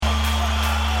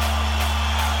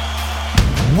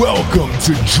Welcome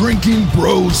to Drinking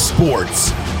Bros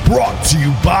Sports, brought to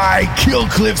you by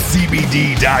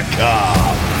KillcliffCBD.com.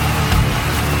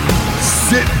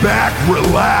 Sit back,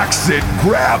 relax, and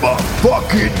grab a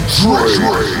fucking drink.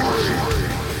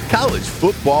 College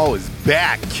football is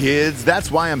back, kids.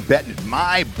 That's why I'm betting at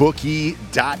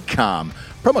MyBookie.com.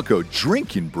 Promo code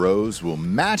Drinking Bros will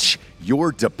match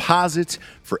your deposit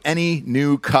for any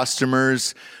new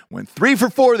customers. Went 3 for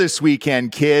 4 this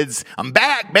weekend, kids. I'm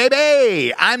back,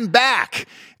 baby. I'm back.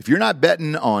 If you're not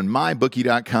betting on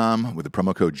MyBookie.com with the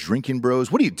promo code Drinking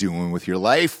Bros, what are you doing with your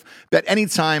life? Bet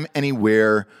anytime,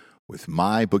 anywhere with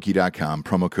MyBookie.com,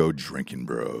 promo code Drinking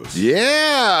Bros.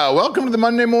 Yeah, welcome to the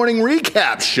Monday Morning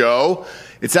Recap Show.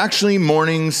 It's actually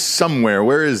morning somewhere.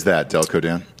 Where is that, Delco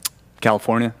Dan?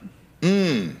 California.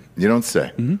 You don't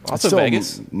say. Also Still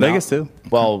Vegas. Vegas too.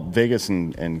 Well, Vegas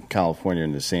and California are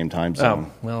in the same time zone.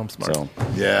 Oh, well, I'm smart. So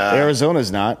Yeah.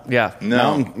 Arizona's not. Yeah.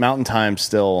 No. Mountain time's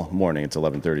still morning. It's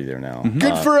 11:30 there now.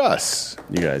 Good for us.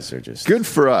 You guys are just Good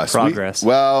for us. Progress.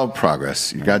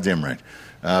 Progress. You're goddamn right.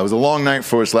 It was a long night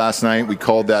for us last night. We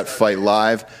called that fight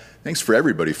live. Thanks for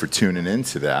everybody for tuning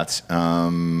into that.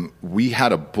 We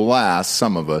had a blast,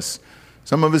 some of us.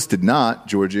 Some of us did not,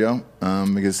 Giorgio,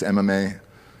 because MMA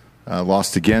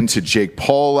lost again to Jake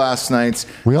Paul last night.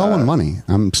 We all won money.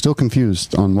 I'm still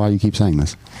confused on why you keep saying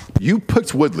this. You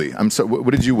picked Woodley. I'm so.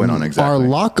 What did you win on exactly? Our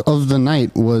lock of the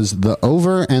night was the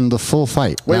over and the full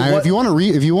fight. Wait, now, what? if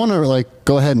you want to like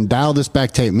go ahead and dial this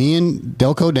back tape, me and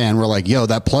Delco Dan were like, "Yo,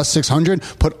 that plus 600,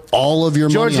 put all of your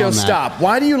money Giorgio, on that." stop.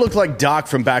 Why do you look like Doc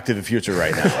from Back to the Future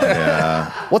right now?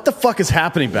 Yeah. What the fuck is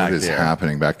happening back What is there?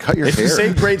 happening back? Cut your If hair. you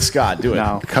say Great Scott, do it.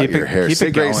 No. Cut Keep your it- hair. keep Say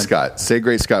it Great going. Scott. Say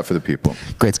Great Scott for the people.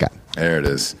 Great Scott. There it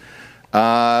is.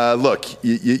 Look,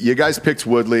 you guys picked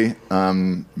Woodley.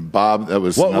 Bob, that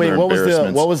was another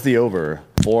embarrassment. what was the over?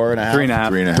 4.5? 3.5.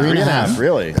 3.5. 3.5,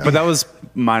 really? But that was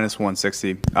minus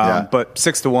 160. Yeah. But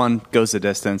 6-1 goes the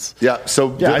distance. Yeah,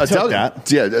 so Yeah, I took that.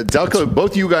 Yeah, Delco,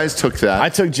 both you guys took that. I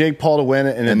took Jake Paul to win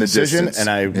in a and the decision, distance. and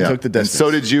I Yeah. took the distance. And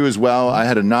so did you as well. I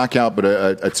had a knockout, but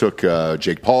I took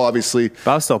Jake Paul, obviously.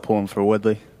 But I was still pulling for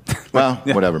Woodley. Well,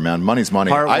 whatever, man. Money's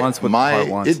money. Heart wants what the heart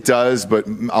wants. It does, but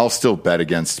I'll still bet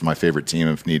against my favorite team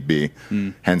if need be.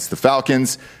 Hence the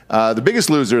Falcons. The biggest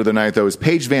loser of the night, though, is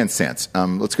Paige Van Sant.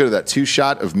 Let's go to that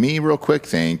 2-shot of me real quick.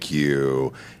 Thank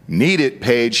you. Need it,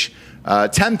 Paige.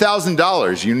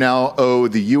 $10,000 you now owe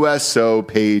the USO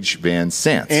Paige Van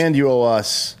Sant. And you owe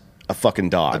us a fucking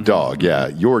dog. A dog, yeah,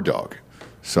 your dog.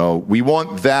 So we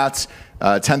want that.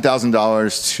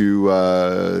 $10,000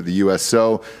 to the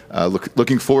USO.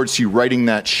 Looking forward to you writing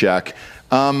that check.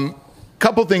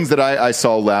 Couple things that I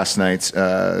saw last night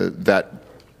that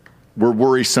were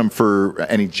worrisome for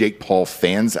any Jake Paul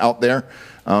fans out there.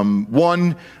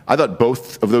 One, I thought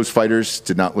both of those fighters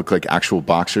did not look like actual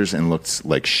boxers and looked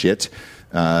like shit.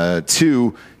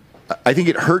 Two, I think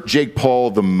it hurt Jake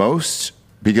Paul the most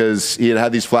because he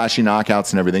had these flashy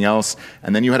knockouts and everything else.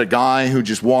 And then you had a guy who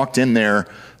just walked in there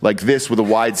like this with a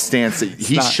wide stance that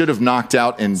he should have knocked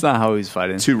out in It's not how he's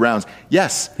fighting. 2 rounds.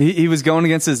 Yes. He was going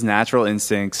against his natural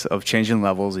instincts of changing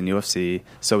levels in UFC,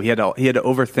 so he had to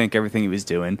overthink everything he was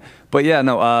doing. But yeah,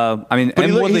 no, I mean, But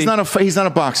and Woodley, he's not a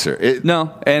boxer.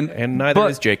 no, and neither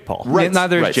is Jake Paul. Right,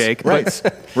 Neither right, is Jake. right,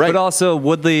 but, right. But also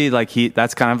Woodley, like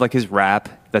that's kind of like his rap.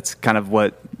 That's kind of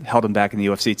what held him back in the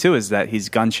UFC too. Is that he's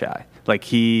gun shy. Like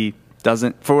he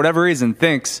doesn't, for whatever reason,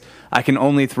 thinks I can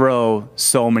only throw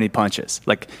so many punches.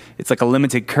 Like it's like a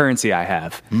limited currency I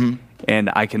have,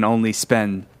 and I can only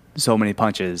spend so many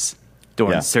punches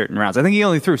during certain rounds. I think he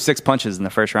only threw 6 punches in the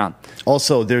first round.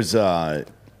 Also, there's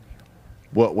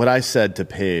what I said to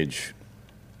Paige,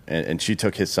 and she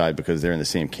took his side because they're in the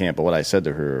same camp. But what I said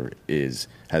to her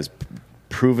has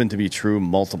proven to be true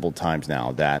multiple times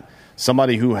now, that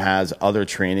somebody who has other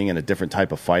training and a different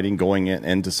type of fighting going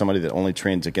into somebody that only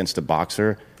trains against a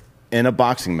boxer in a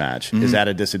boxing match is at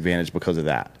a disadvantage because of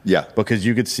that. Yeah. Because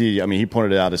you could see, I mean, he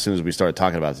pointed it out as soon as we started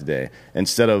talking about it today.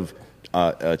 Instead of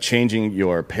changing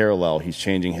your parallel, he's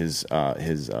changing his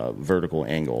vertical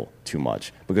angle too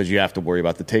much because you have to worry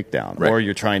about the takedown. Right. Or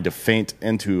you're trying to feint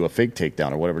into a fake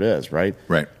takedown or whatever it is, right?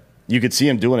 Right. You could see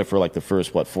him doing it for like the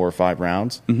first, 4 or 5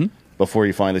 rounds before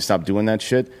you finally stop doing that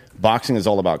shit. Boxing is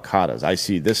all about katas. I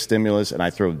see this stimulus and I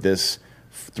throw this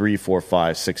 3, 4,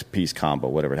 5, 6-piece combo,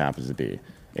 whatever it happens to be.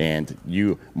 And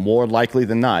you, more likely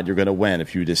than not, you're going to win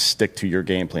if you just stick to your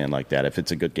game plan like that, if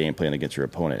it's a good game plan against your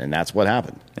opponent. And that's what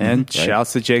happened. And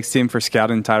shouts to Jake's team for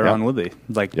scouting Tyron Woodley.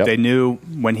 Like they knew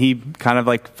when he kind of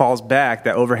like falls back,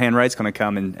 that overhand right's going to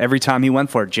come. And every time he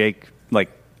went for it, Jake, like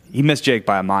he missed Jake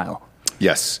by a mile.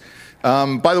 Yes.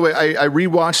 By the way, I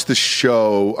rewatched the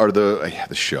show, or the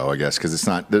show, I guess, because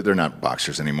they're not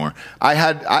boxers anymore. I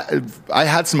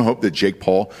had some hope that Jake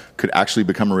Paul could actually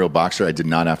become a real boxer. I did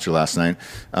not after last night.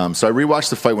 So I rewatched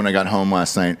the fight when I got home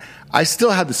last night. I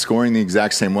still had the scoring the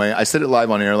exact same way. I said it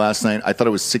live on air last night. I thought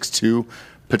it was 6-2,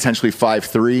 potentially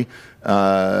 5-3.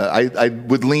 I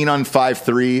would lean on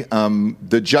 5-3.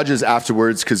 The judges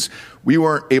afterwards, because we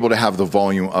weren't able to have the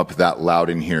volume up that loud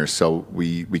in here, so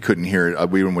we couldn't hear it.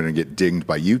 We didn't want to get dinged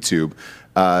by YouTube.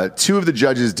 Two of the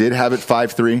judges did have it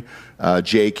 5-3,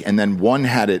 Jake, and then one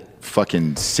had it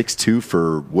fucking 6-2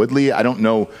 for Woodley. I don't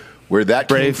know where that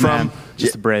came from. Man.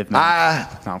 Just a brave man.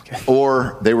 No, I'm kidding.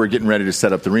 Or they were getting ready to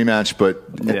set up the rematch, but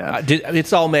Yeah.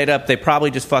 It's all made up. They probably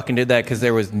just fucking did that because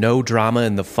there was no drama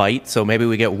in the fight. So maybe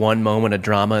we get one moment of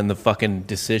drama in the fucking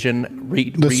decision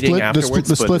reading afterwards.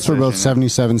 The splits were both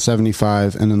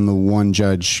 77-75, and then the one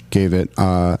judge gave it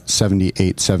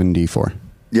 78-74.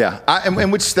 yeah,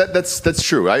 and which that's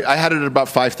true. I had it at about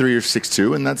 5-3 or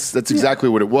 6-2, and that's exactly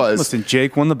what it was. Listen,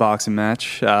 Jake won the boxing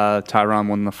match. Tyron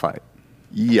won the fight.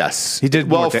 Yes, He did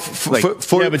well. more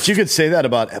For Yeah, but you could say that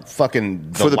about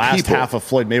fucking For the last people. half of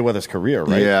Floyd Mayweather's career,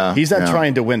 right? Yeah, He's not yeah.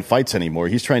 trying to win fights anymore.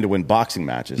 He's trying to win boxing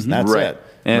matches, and that's Right. it.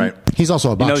 And Right. He's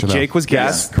also a boxer, though. Jake was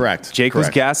gassed. Yes, correct. Jake was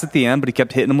Correct. gassed at the end, but he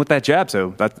kept hitting him with that jab.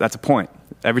 So that's a point.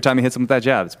 Every time he hits him with that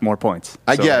jab, it's more points.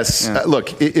 I So, guess. yeah.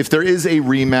 Look, if there is a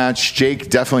rematch, Jake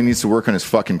definitely needs to work on his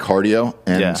fucking cardio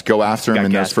and Yeah. go after him Got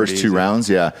in those gassed first pretty two easy. rounds.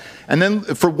 Yeah. And then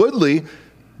for Woodley,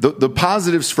 the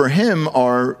positives for him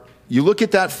are, you look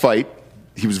at that fight,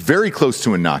 he was very close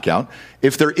to a knockout.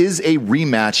 If there is a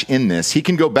rematch in this, he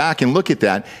can go back and look at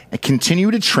that and continue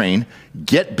to train,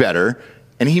 get better,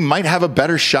 and he might have a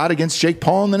better shot against Jake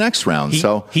Paul in the next round.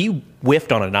 He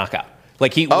whiffed on a knockout.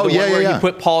 Like he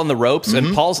put Paul in the ropes,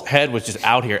 and Paul's head was just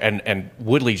out here, and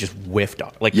Woodley just whiffed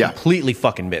on, completely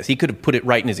fucking missed. He could have put it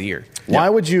right in his ear. Why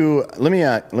would you? Let me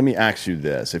ask you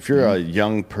this: if you're a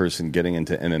young person getting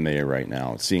into MMA right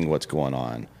now, seeing what's going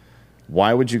on,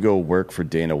 why would you go work for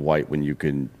Dana White when you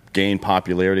can gain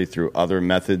popularity through other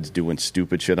methods, doing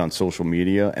stupid shit on social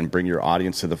media, and bring your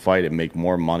audience to the fight and make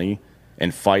more money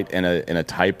and fight in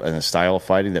a style of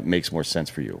fighting that makes more sense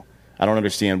for you? I don't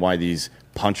understand why these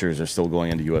punchers are still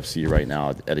going into UFC right now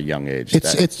at a young age.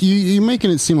 You're making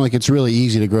it seem like it's really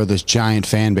easy to grow this giant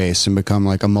fan base and become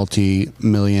like a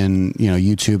multi-million,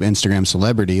 YouTube, Instagram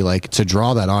celebrity, like to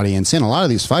draw that audience in. A lot of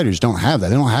these fighters don't have that.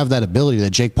 They don't have that ability that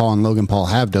Jake Paul and Logan Paul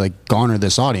have to like garner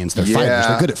this audience. They're fighters.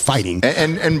 They're good at fighting.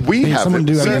 And we have someone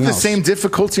do the everything else. same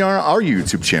difficulty on our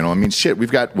YouTube channel. I mean, shit,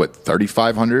 we've got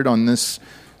 3,500 on this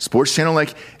sports channel.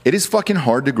 Like, it is fucking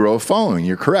hard to grow a following.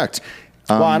 You're correct.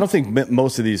 Well, I don't think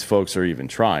most of these folks are even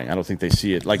trying. I don't think they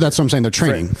see it. Like That's what I'm saying. They're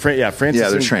training. they're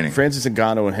training. Francis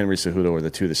Ngannou and Henry Cejudo are the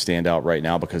two that stand out right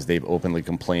now because they've openly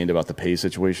complained about the pay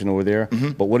situation over there.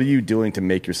 Mm-hmm. But what are you doing to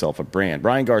make yourself a brand?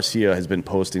 Ryan Garcia has been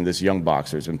posting, this young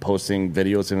boxer has been posting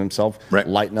videos of himself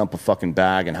lighting up a fucking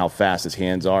bag and how fast his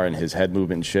hands are and his head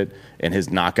movement and shit and his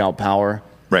knockout power.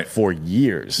 For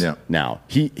years now.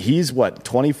 He's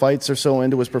 20 fights or so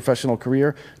into his professional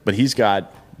career, but he's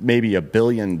got maybe 1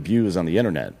 billion views on the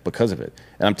internet because of it.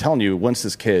 And I'm telling you, once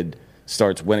this kid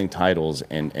starts winning titles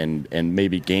and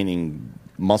maybe gaining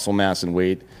muscle mass and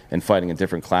weight and fighting in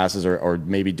different classes or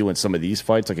maybe doing some of these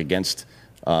fights like against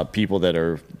people that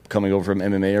are coming over from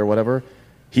MMA or whatever,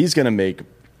 he's going to make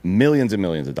millions and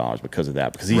millions of dollars because of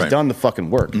that, because he's done the fucking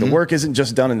work. The work isn't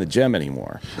just done in the gym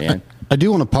anymore, man. I do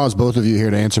want to pause both of you here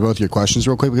to answer both your questions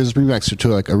real quick, because this brings me back to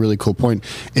like a really cool point,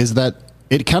 is that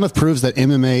it kind of proves that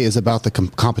MMA is about the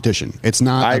competition. It's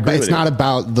not. It's not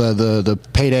about the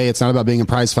payday. It's not about being a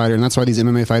prize fighter, and that's why these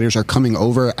MMA fighters are coming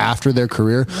over after their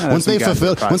career. Once they've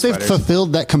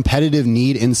fulfilled that competitive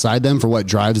need inside them for what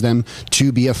drives them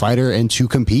to be a fighter and to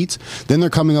compete, then they're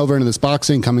coming over into this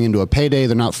boxing, coming into a payday.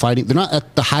 They're not fighting. They're not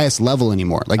at the highest level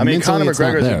anymore. Like, mentally, Conor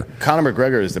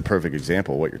McGregor is the perfect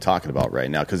example of what you're talking about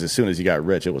right now, because as soon as he got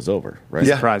rich, it was over. Right?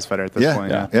 He's a prize fighter at this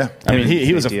point. Yeah. I mean,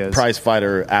 he was a prize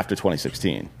fighter after 2016.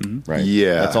 Right?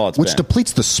 Yeah. That's all it's Which been.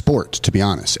 depletes the sport, to be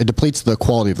honest. It depletes the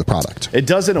quality of the product. It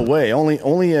does in a way,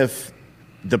 only if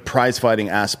the prize fighting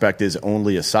aspect is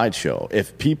only a sideshow.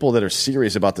 If people that are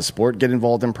serious about the sport get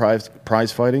involved in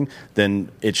prize fighting, then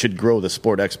it should grow the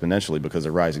sport exponentially, because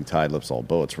a rising tide lifts all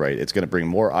boats, right? It's going to bring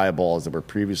more eyeballs that were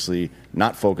previously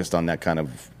not focused on that kind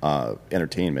of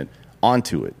entertainment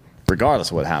onto it, regardless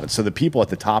of what happens. So the people at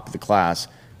the top of the class,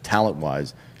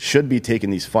 talent-wise, should be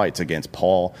taking these fights against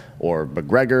Paul or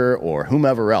McGregor or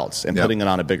whomever else and putting it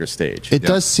on a bigger stage. It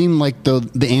does seem like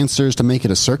the answer is to make it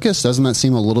a circus. Doesn't that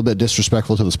seem a little bit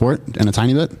disrespectful to the sport, and a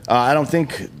tiny bit? I don't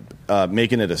think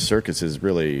making it a circus is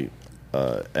really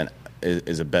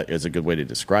is a good way to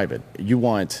describe it. You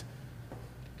want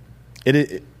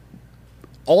it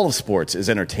all of sports is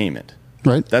entertainment.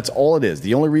 Right. That's all it is.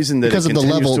 The only reason that because of the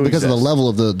level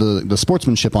of the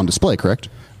sportsmanship on display, correct?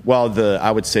 Well,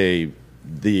 I would say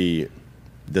the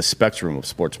spectrum of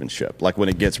sportsmanship. Like when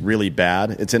it gets really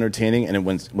bad, it's entertaining, and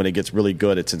when it gets really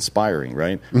good, it's inspiring,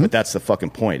 right? Mm-hmm. But that's the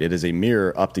fucking point. It is a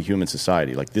mirror up to human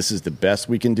society. Like this is the best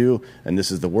we can do, and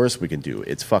this is the worst we can do.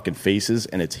 It's fucking faces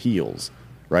and it's heels,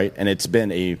 right? And it's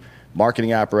been a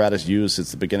marketing apparatus used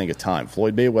since the beginning of time.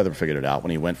 Floyd Mayweather figured it out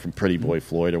when he went from Pretty Boy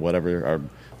Floyd or whatever.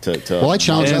 Well, I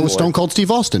challenged that with Stone Cold Steve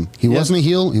Austin. He wasn't a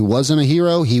heel. He wasn't a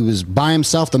hero. He was by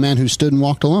himself, the man who stood and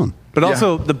walked alone. But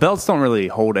also, the belts don't really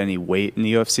hold any weight in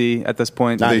the UFC at this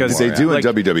point. Because they do in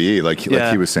WWE, like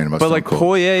he was saying about But Stone like Cold.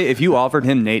 Poirier, if you offered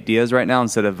him Nate Diaz right now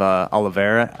instead of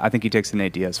Oliveira, I think he takes the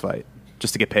Nate Diaz fight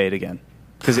just to get paid again.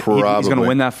 Because he's going to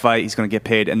win that fight. He's going to get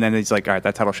paid. And then he's like, all right,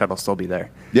 that title shot will still be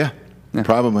there. Yeah.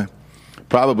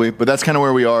 Probably, but that's kind of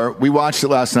where we are. We watched it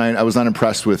last night. I was not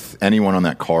impressed with anyone on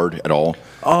that card at all.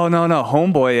 Oh, no.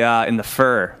 Homeboy in the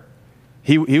fur.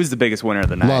 He was the biggest winner of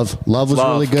the night. Love was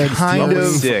really good. Kind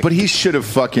of, but he should have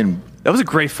fucking... That was a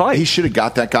great fight. He should have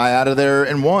got that guy out of there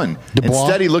and won. Dubois?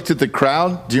 Instead, he looked at the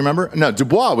crowd. Do you remember? No,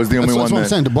 Dubois was the only one. That's what I'm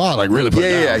saying. Dubois really put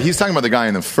it down. He's talking about the guy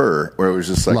in the fur, where it was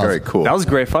just like, all right, cool. That was a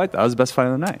great fight. That was the best fight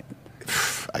of the night.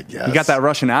 I guess. He got that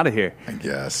Russian out of here. I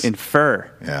guess. In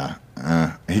fur. Yeah.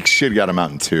 He should have got him out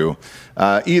in 2.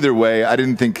 Either way, I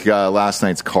didn't think last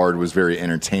night's card was very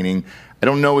entertaining. I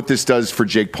don't know what this does for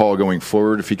Jake Paul going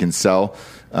forward, if he can sell.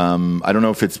 I don't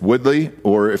know if it's Woodley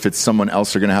or if it's someone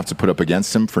else they're going to have to put up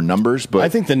against him for numbers. But I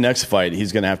think the next fight,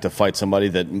 he's going to have to fight somebody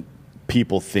that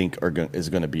people think is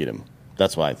going to beat him.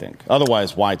 That's what I think.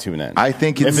 Otherwise, why tune in? I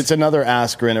think if it's another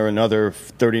Askren or another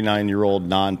 39-year-old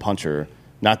non-puncher.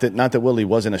 Not that Woodley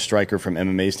wasn't a striker from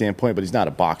MMA standpoint, but he's not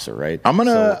a boxer, right? I'm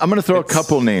gonna throw a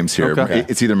couple names here. Okay.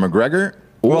 It's either McGregor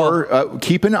or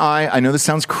keep an eye. I know this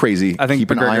sounds crazy. I think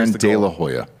keep an eye on De La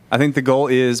Hoya. I think the goal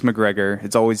is McGregor.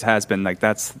 It's always has been. Like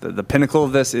that's the pinnacle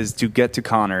of this is to get to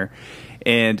Conor,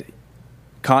 and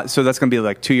so that's going to be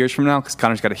like 2 years from now because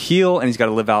Conor's got to heal and he's got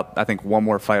to live out. I think one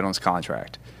more fight on his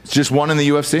contract. It's just one in the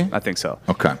UFC. I think so.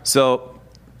 Okay. So,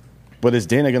 but is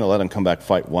Dana going to let him come back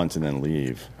fight once and then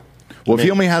leave? Well, if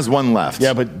he only has one left.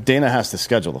 Yeah, but Dana has to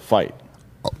schedule the fight.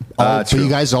 But you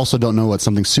guys also don't know what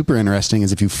something super interesting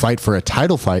is. If you fight for a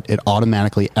title fight, it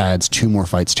automatically adds 2 more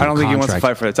fights to your contract. I don't think he wants to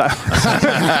fight for the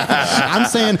title. I'm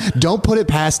saying don't put it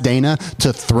past Dana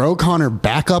to throw Conor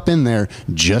back up in there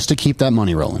just to keep that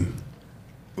money rolling.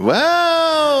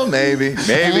 Well, maybe.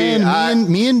 And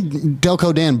me and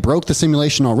Delco Dan broke the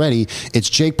simulation already. It's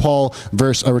Jake Paul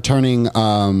versus a returning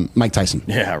Mike Tyson.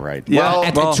 Yeah, right. Well,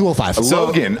 at 205.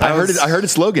 Logan. I heard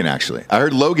it's Logan, actually. I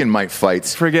heard Logan might fight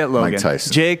Forget Logan. Mike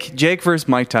Tyson. Jake versus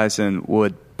Mike Tyson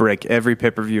would break every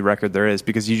pay-per-view record there is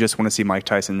because you just want to see Mike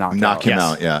Tyson knock him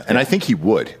out. Yeah. And I think he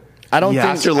would. I don't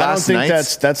think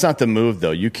that's not the move,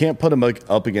 though. You can't put him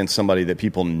up against somebody that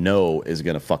people know is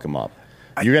going to fuck him up.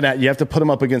 You have to put him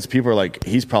up against people like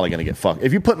he's probably going to get fucked.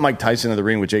 If you put Mike Tyson in the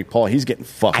ring with Jake Paul, he's getting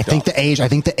fucked. I think the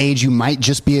age you might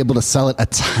just be able to sell it a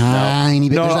tiny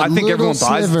bit. No, I think everyone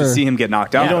buys it to see him get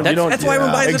knocked out. That's why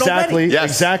everyone buys it already. Yes.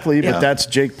 Exactly. But that's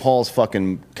Jake Paul's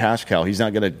fucking cash cow. He's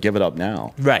not going to give it up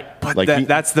now. Right. But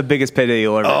that's the biggest payday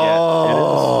you'll ever get.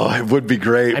 Oh, it would be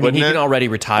great. I mean, he can already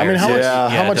retire. I mean,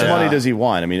 how much money does he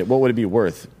want? I mean, what would it be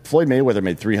worth? Floyd Mayweather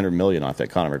made $300 million off that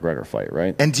Conor McGregor fight,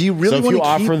 right? And do you really want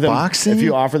to keep boxing? If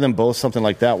you offer them both something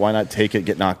like that, why not take it,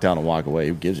 get knocked down, and walk away?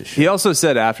 Who gives a shit? He also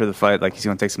said after the fight, like he's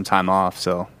going to take some time off.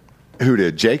 So, who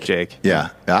did? Jake? Jake.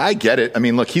 Yeah, I get it. I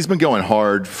mean, look, he's been going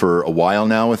hard for a while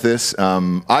now with this.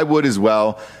 I would as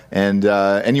well. And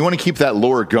you want to keep that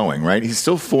lore going, right? He's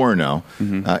still 4-0.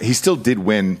 Mm-hmm. He still did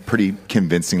win pretty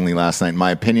convincingly last night, in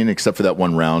my opinion, except for that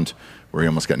one round where he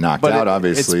almost got knocked out,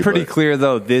 obviously. It's pretty clear,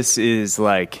 though, this is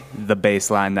like the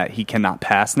baseline that he cannot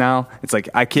pass now. It's like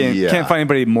I can't find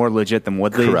anybody more legit than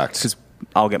Woodley. Correct. Because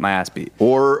I'll get my ass beat.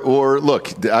 Or look,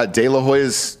 De La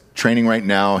Hoya's training right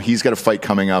now. He's got a fight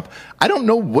coming up. I don't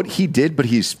know what he did, but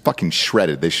he's fucking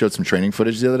shredded. They showed some training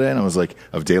footage the other day, and I was like,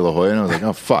 of De La Hoya, and I was like,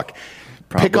 oh, fuck.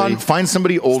 Find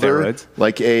somebody older,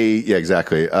 steroids.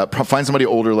 Exactly. Find somebody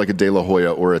older like a De La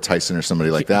Hoya or a Tyson or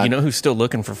somebody like that. You know who's still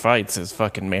looking for fights is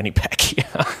fucking Manny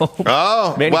Pacquiao.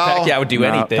 Oh, Manny Pacquiao would do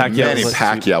anything. Manny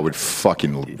Pacquiao would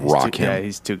fucking rock him. Yeah,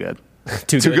 he's too good.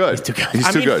 Too good.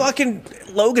 He's too good. Fucking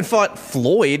Logan fought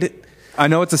Floyd. I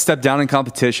know it's a step down in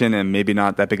competition and maybe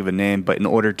not that big of a name, but in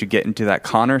order to get into that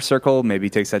Conor circle, maybe he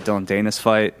takes that Dylan Danis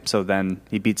fight. So then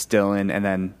he beats Dylan and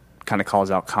then kind of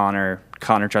calls out Conor.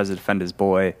 Conor tries to defend his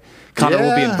boy. Conor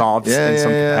will be involved in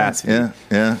some capacity.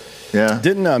 Yeah.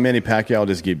 Didn't Manny Pacquiao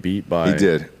just get beat by? He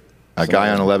did. A guy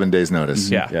on 11 days' notice.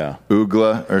 Yeah.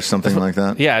 Ugla or something like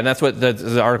that. Yeah, and that's what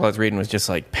the article I was reading was just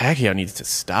like, Pacquiao needs to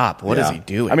stop. What is he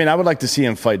doing? I mean, I would like to see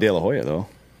him fight De La Hoya, though.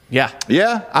 Yeah.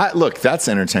 Look, that's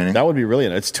entertaining. That would be really.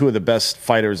 It's two of the best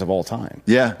fighters of all time.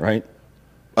 Yeah. Right?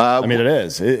 I mean, it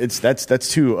is. That's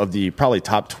two of the probably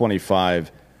top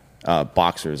 25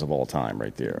 boxers of all time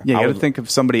right there. Yeah, you got to think of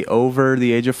somebody over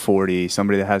the age of 40,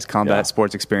 somebody that has combat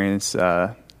sports experience.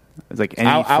 Like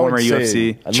any former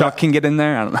UFC. Chuck can get in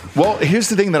there. I don't know. Well, here's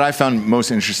the thing that I found most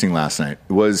interesting last night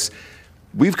was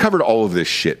we've covered all of this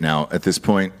shit now at this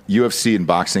point, UFC and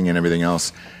boxing and everything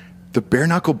else. The bare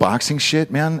knuckle boxing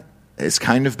shit, man, has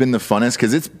kind of been the funnest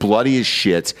because it's bloody as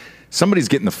shit. Somebody's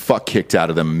getting the fuck kicked out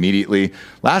of them immediately.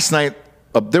 Last night,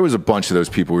 there was a bunch of those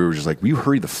people. We were just like, will you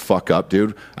hurry the fuck up,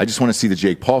 dude? I just want to see the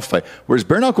Jake Paul fight. Whereas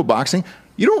bare knuckle boxing,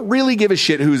 you don't really give a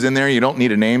shit who's in there. You don't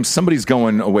need a name. Somebody's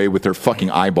going away with their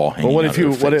fucking eyeball hanging out of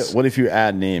their face. What if you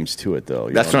add names to it, though?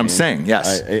 That's what I'm saying,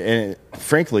 yes. And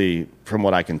frankly, from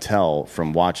what I can tell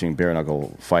from watching bare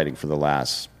knuckle fighting for the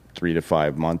last 3 to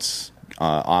 5 months,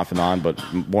 off and on, but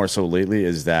more so lately,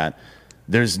 is that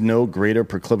there's no greater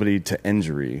proclivity to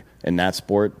injury in that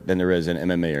sport than there is in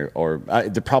MMA or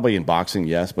they're probably in boxing,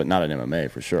 yes, but not in MMA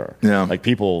for sure. Yeah. Like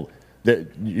people,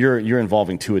 you're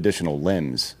involving 2 additional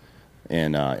limbs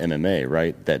in MMA,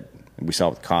 right? That we saw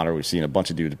with Conor. We've seen a bunch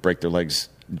of dudes break their legs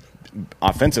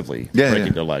offensively,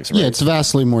 breaking their legs. Right? Yeah, it's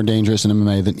vastly more dangerous in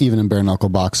MMA than even in bare knuckle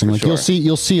boxing. Like you'll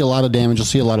see a lot of damage, you'll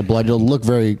see a lot of blood. It'll look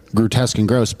very grotesque and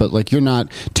gross, but like you're not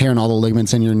tearing all the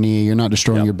ligaments in your knee, you're not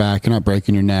destroying your back, you're not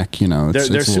breaking your neck. You know, it's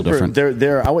a little different.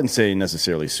 They're I wouldn't say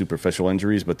necessarily superficial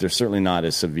injuries, but they're certainly not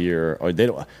as severe. Or they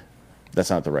don't. That's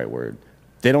not the right word.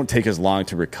 They don't take as long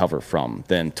to recover from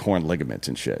than torn ligaments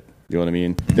and shit. You know what I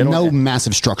mean? No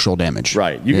massive structural damage.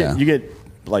 Right. You get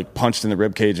like punched in the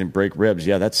rib cage and break ribs.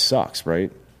 Yeah, that sucks,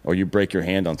 right? Or you break your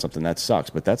hand on something, that sucks.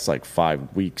 But that's like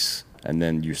 5 weeks, and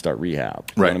then you start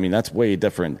rehab. You know what I mean? That's way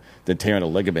different than tearing a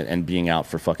ligament and being out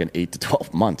for fucking 8 to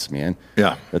 12 months, man.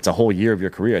 Yeah. That's a whole year of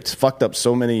your career. It's fucked up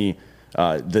so many.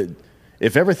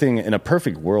 If everything in a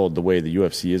perfect world, the way the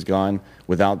UFC has gone,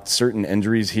 without certain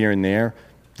injuries here and there,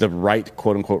 the right,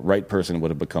 quote unquote, right person would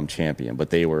have become champion,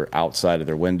 but they were outside of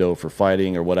their window for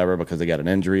fighting or whatever because they got an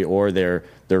injury or their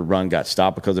run got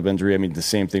stopped because of injury. I mean, the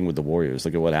same thing with the Warriors.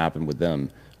 Look at what happened with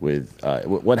them. With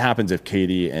what happens if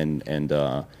KD and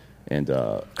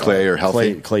Clay are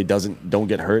healthy? Clay don't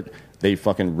get hurt. They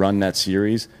fucking run that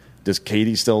series. Does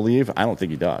KD still leave? I don't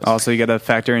think he does. Also, you got to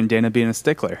factor in Dana being a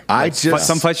stickler.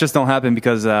 Some fights just don't happen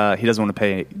because he doesn't want to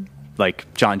pay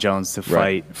like John Jones to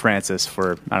fight Francis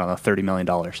for, I don't know, $30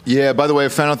 million. Yeah, by the way, I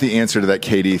found out the answer to that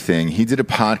KD thing. He did a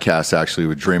podcast actually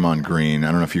with Draymond Green.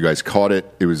 I don't know if you guys caught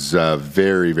it. It was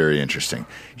very, very interesting.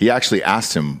 He actually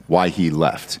asked him why he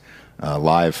left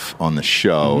live on the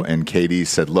show, and KD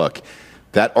said, look,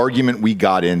 that argument we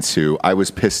got into, I was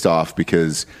pissed off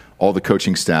because all the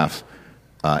coaching staff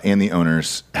and the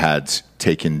owners had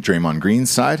taken Draymond Green's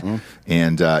side,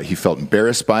 and he felt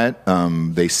embarrassed by it.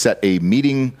 They set a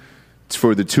meeting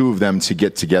for the two of them to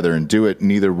get together and do it.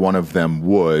 Neither one of them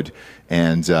would,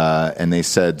 and they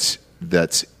said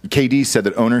that KD said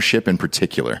that ownership in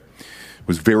particular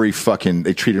was very fucking.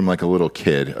 They treated him like a little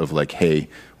kid of like, hey,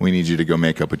 we need you to go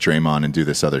make up with Draymond and do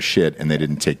this other shit, and they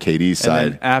didn't take KD's side.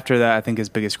 And then after that, I think his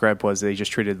biggest gripe was they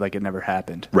just treated like it never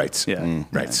happened. Right. Yeah.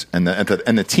 Right. And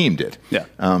the team did. Yeah.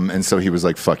 And so he was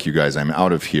like, fuck you guys, I'm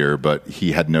out of here. But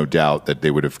he had no doubt that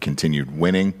they would have continued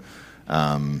winning.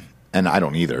 And I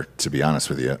don't either, to be honest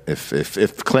with you.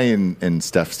 If Clay and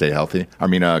Steph stay healthy, I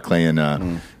mean, Clay and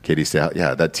KD stay healthy,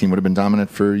 yeah, that team would have been dominant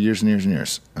for years and years and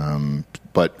years.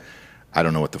 But I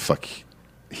don't know what the fuck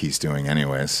he's doing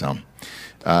anyway. So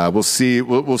we'll see.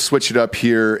 We'll switch it up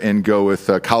here and go with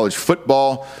college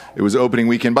football. It was opening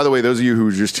weekend. By the way, those of you who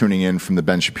were just tuning in from the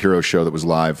Ben Shapiro show that was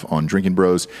live on Drinking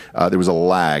Bros, there was a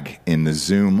lag in the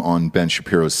Zoom on Ben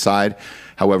Shapiro's side.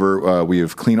 However, we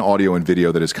have clean audio and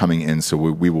video that is coming in, so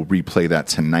we will replay that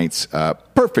tonight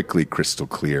perfectly crystal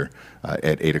clear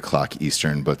at 8 o'clock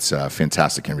Eastern. But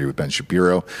fantastic interview with Ben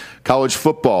Shapiro. College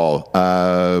football.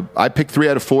 I picked 3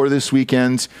 out of 4 this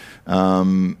weekend.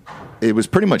 It was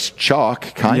pretty much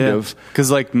chalk, kind of.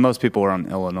 Because like most people were on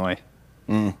Illinois.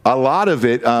 A lot of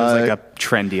it. It was like a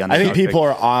trendy. I think people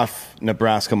are off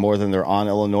Nebraska more than they're on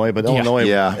Illinois, but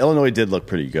Illinois did look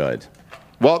pretty good.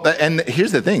 Well, and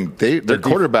here's the thing. Their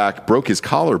quarterback broke his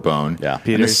collarbone,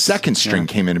 and the second string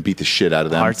came in and beat the shit out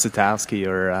of them. Art Satowski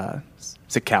or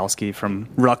Sikowski from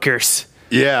Rutgers.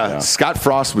 Yeah, Scott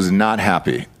Frost was not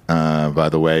happy by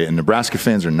the way, and Nebraska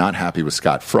fans are not happy with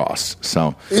Scott Frost.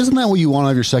 So, isn't that what you want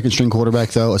out of your second string quarterback,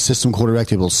 though? A system quarterback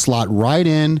to be able to slot right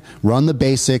in, run the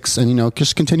basics, and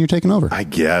just continue taking over. I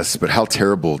guess, but how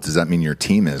terrible does that mean your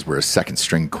team is? Where a second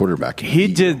string quarterback? He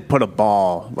did put a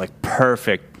ball like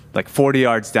perfect, like 40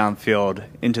 yards downfield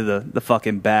into the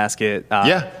fucking basket.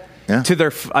 Yeah. To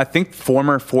their, I think,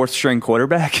 former fourth string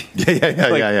quarterback.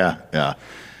 Yeah.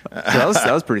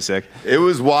 That was pretty sick. It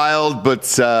was wild,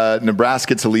 but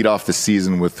Nebraska to lead off the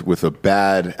season with a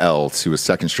bad L to a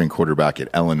second string quarterback at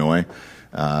Illinois.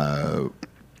 That's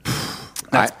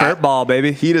dirt ball,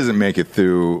 baby. He doesn't make it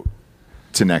through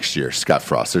to next year. Scott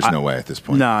Frost. There's no way at this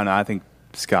point. No, I think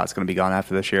Scott's going to be gone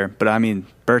after this year. But I mean,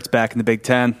 Bert's back in the Big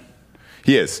Ten.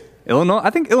 He is. Illinois. I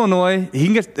think Illinois. He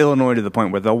can get Illinois to the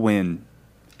point where they'll win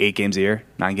 8 games a year,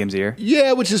 9 games a year.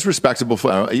 Yeah, which is respectable.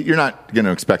 You're not going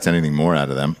to expect anything more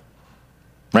out of them,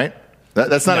 right?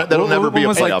 That's not. That'll never be a playoff team. What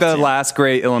was like the team. last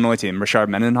great Illinois team? Rashard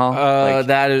Mendenhall.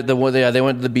 They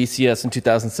went to the BCS in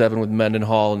 2007 with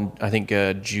Mendenhall, and I think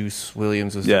Juice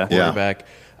Williams was the quarterback.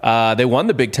 Yeah. They won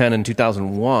the Big Ten in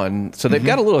 2001, so they've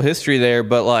got a little history there.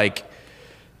 But like,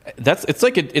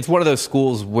 it's one of those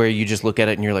schools where you just look at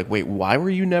it and you're like, wait, why were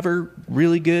you never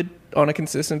really good on a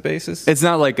consistent basis? It's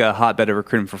not like a hotbed of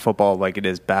recruiting for football like it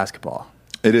is basketball.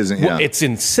 It isn't, yeah. Well, it's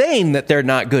insane that they're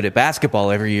not good at basketball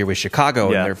every year with Chicago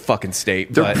in their fucking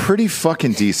state. They're pretty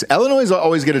fucking decent. Illinois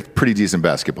always get a pretty decent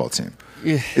basketball team.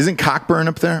 Yeah. Isn't Cockburn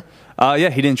up there? Yeah,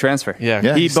 he didn't transfer.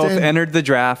 Yeah. He both entered the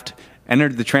draft,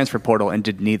 entered the transfer portal, and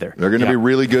did neither. They're going to be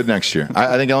really good next year.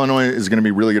 I think Illinois is going to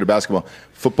be really good at basketball.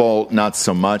 Football, not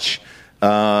so much.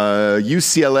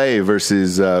 UCLA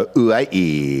versus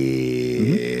UAE.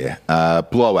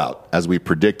 Blowout, as we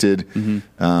predicted.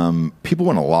 People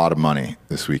won a lot of money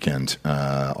this weekend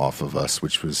off of us,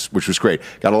 which was great.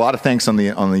 Got a lot of thanks on the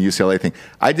UCLA thing.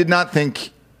 I did not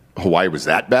think Hawaii was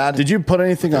that bad. Did you put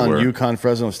anything on UConn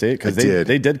Fresno State? Because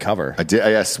they did cover. I did.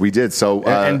 Yes, we did. So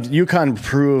and UConn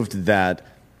proved that.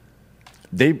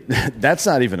 That's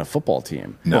not even a football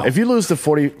team. No. If you lose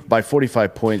by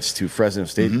 45 points to Fresno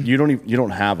State, you don't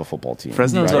have a football team.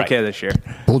 Fresno's okay this year.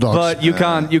 Bulldogs. But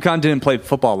UConn didn't play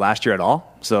football last year at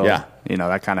all. So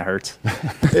that kind of hurts.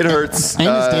 It hurts. And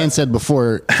as Dan said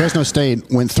before, Fresno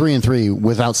State went 3-3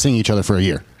 without seeing each other for a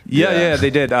year. Yeah,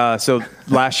 they did. So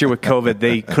last year with COVID,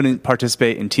 they couldn't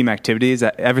participate in team activities.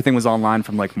 Everything was online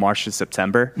from like March to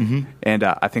September. And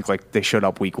I think like they showed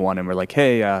up week 1 and were like,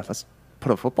 hey, let's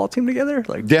put a football team together?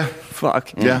 Like,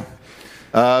 fuck. Yeah.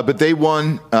 But they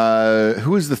won.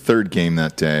 Who was the third game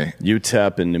that day?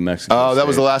 UTEP in New Mexico. Oh, that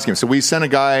was the last game. So we sent a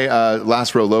guy,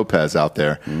 Lasro Lopez, out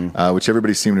there, which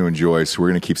everybody seemed to enjoy. So we're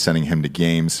going to keep sending him to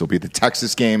games. He'll be at the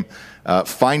Texas game.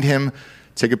 Find him.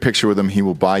 Take a picture with him. He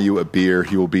will buy you a beer.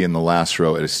 He will be in the last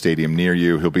row at a stadium near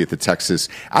you. He'll be at the Texas.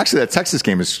 Actually, that Texas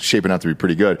game is shaping out to be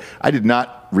pretty good. I did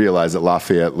not realize that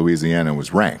Lafayette, Louisiana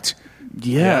was ranked.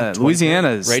 Yeah,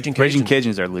 Louisiana's Raging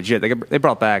Cajuns are legit. They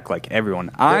brought back like everyone.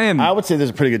 I would say there's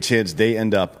a pretty good chance they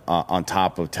end up on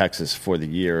top of Texas for the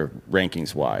year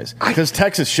rankings wise, because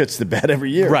Texas shits the bed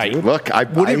every year. Right. Dude. Look,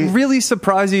 would it really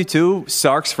surprise you too?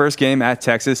 Sark's first game at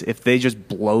Texas, if they just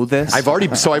blow this. I've already.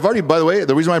 By the way,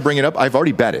 the reason why I bring it up, I've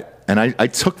already bet it, and I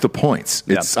took the points.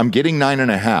 I'm getting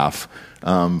 9.5.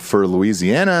 For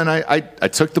Louisiana, and I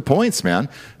took the points, man.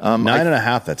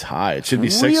 9.5, that's high. It should be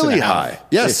 6.5. Really high.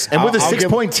 Yes, and with a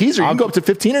 6-point teaser, you can go up to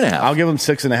 15.5. I'll give them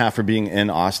 6.5 for being in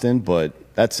Austin, but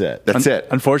that's it. That's it.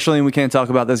 Unfortunately, we can't talk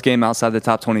about this game outside the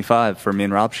top 25 for me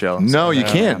and Rob's show. No, you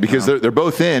can't, because they're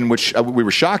both in, which we were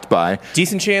shocked by.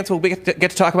 Decent chance we'll get to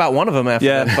talk about one of them after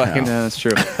that fucking. Yeah, that's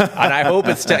true. And I hope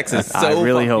it's Texas. So I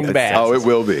really hope it's bad. Oh, it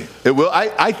will be. It will.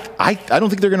 I don't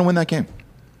think they're going to win that game.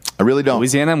 I really don't.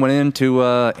 Louisiana went into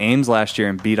Ames last year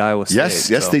and beat Iowa State.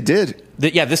 Yes, they did.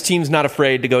 This team's not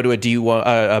afraid to go to a D1,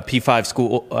 a P5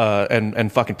 school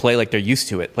and fucking play like they're used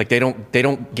to it. Like they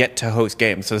don't get to host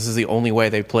games, so this is the only way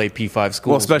they play P5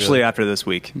 schools. Well, especially after this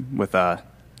week with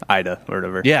Ida or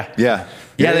whatever. Yeah.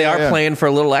 They are playing for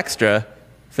a little extra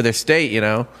for their state, you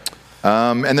know.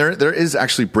 And there is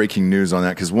actually breaking news on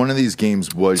that, because one of these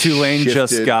games was Tulane shifted.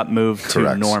 Just got moved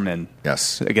to Norman.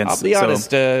 Yes. Against, I'll be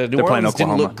honest, New Orleans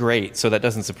didn't Oklahoma. look great, so that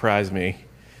doesn't surprise me.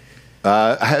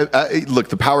 Look,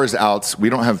 the power's out. We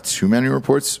don't have too many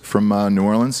reports from New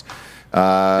Orleans.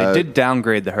 They did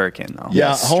downgrade the Hurricane, though.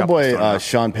 Yes. Homeboy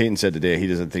Sean Payton said today he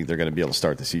doesn't think they're going to be able to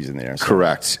start the season there. So.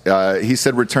 Correct. He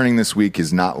said returning this week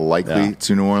is not likely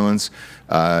to New Orleans.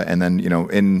 And then,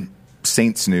 in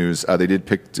Saints news, they did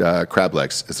pick Crab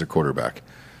Legs as their quarterback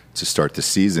to start the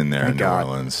season there in New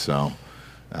Orleans. So,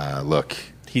 look.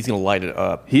 He's going to light it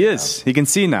up. He is. He can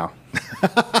see now.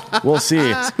 We'll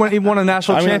see. When he won a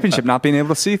national championship, not being able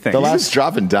to see things. He was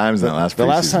dropping dimes in that last. The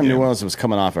last time game. New Orleans was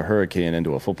coming off a hurricane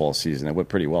into a football season, it went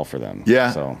pretty well for them.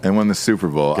 Yeah, so and won the Super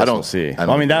Bowl. We'll see.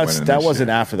 That wasn't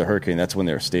after the hurricane. That's when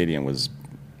their stadium was.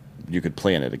 You could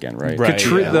play in it again, right? Right.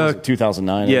 The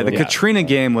 2009. Yeah, the Katrina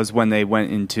game was when they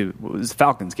went into it was the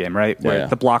Falcons game, right? Where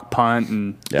the block punt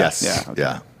and yes,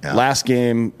 yeah. Last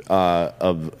game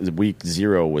of week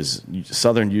 0 was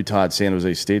Southern Utah at San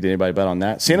Jose State. Did anybody bet on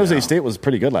that? San Jose State was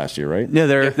pretty good last year, right? Yeah,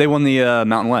 they won the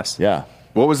Mountain West. Yeah.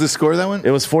 What was the score of that one?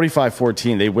 It was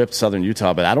 45-14. They whipped Southern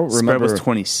Utah, but I don't remember. The spread was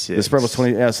 26. The spread was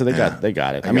 20. Yeah, so they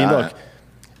got it. I mean, look,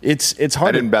 it's hard.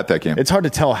 I didn't bet that game. It's hard to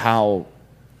tell how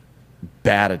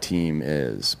bad a team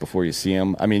is before you see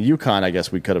them. I mean, UConn, I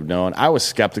guess we could have known. I was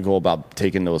skeptical about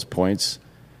taking those points,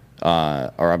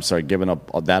 giving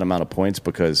up that amount of points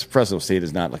because Fresno State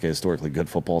is not like a historically good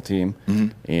football team,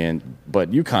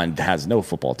 but UConn has no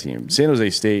football team. San Jose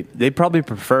State, they'd probably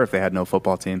prefer if they had no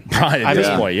football team. Right at this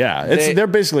point, yeah, they're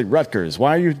basically Rutgers.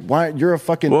 Why you're a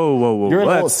fucking whoa.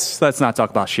 Let's not talk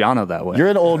about Shiano that way. You're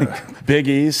an old Big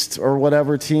East or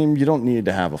whatever team. You don't need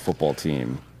to have a football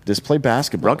team. Just play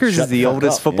basketball. Rutgers is the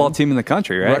oldest football team in the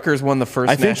country, right? Rutgers won the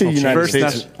first national championship.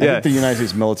 I think the United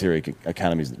States military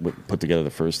academies put together the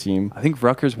first team. I think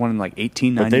Rutgers won in like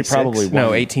 1896. But they probably won. No,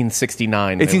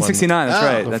 1869. 1869, that's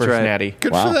right. The first natty.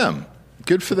 Good for them.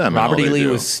 Good for them. Robert E. Lee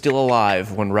was still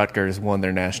alive when Rutgers won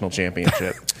their national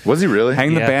championship. Was he really?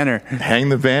 Hang the banner. Hang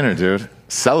the banner, dude.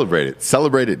 Celebrate it.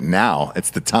 Celebrate it now. It's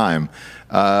the time.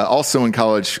 Also in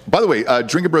college, by the way,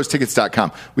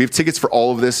 drinkinbrostickets.com. We have tickets for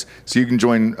all of this, so you can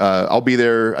join. I'll be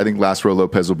there. I think Last Row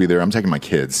Lopez will be there. I'm taking my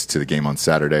kids to the game on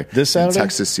Saturday. This Saturday? In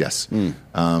Texas, yes.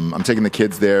 I'm taking the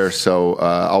kids there, so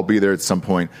I'll be there at some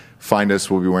point. Find us.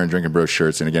 We'll be wearing Drinking Bros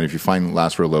shirts. And again, if you find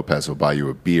Last Row Lopez, we'll buy you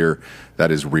a beer. That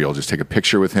is real. Just take a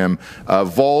picture with him.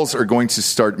 Vols are going to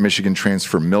start Michigan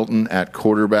transfer Milton at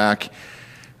quarterback.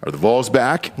 Are the Vols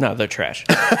back? No, they're trash.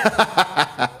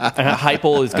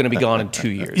 Heupel is going to be gone in 2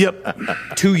 years. Yep.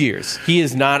 2 years. He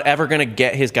is not ever going to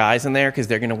get his guys in there because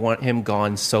they're going to want him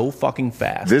gone so fucking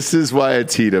fast. This is why I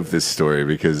teed up this story,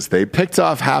 because they picked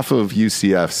off half of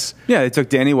UCF's. Yeah, they took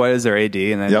Danny White as their AD,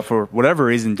 and then for whatever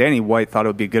reason, Danny White thought it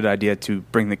would be a good idea to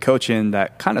bring the coach in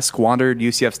that kind of squandered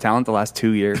UCF's talent the last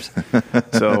 2 years.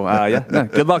 So,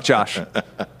 good luck, Josh.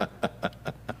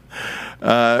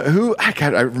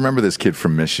 I remember this kid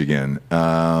from Michigan.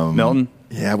 Milton?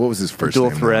 Yeah, what was his first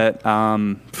Dual name? threat.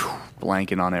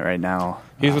 Blanking on it right now.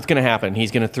 Here's what's going to happen. He's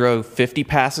going to throw 50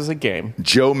 passes a game.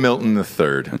 Joe Milton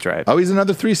III. That's right. Oh, he's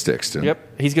another 3 sticks, too.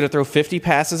 Yep. He's going to throw 50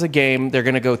 passes a game. They're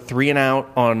going to go 3 and out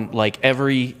on like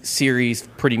every series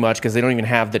pretty much because they don't even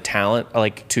have the talent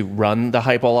like to run the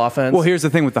Heupel offense. Well, here's the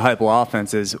thing with the Heupel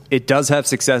offense is it does have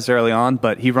success early on,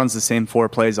 but he runs the same 4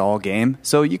 plays all game.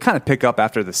 So you kind of pick up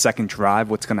after the second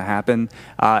drive what's going to happen.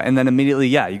 And then immediately,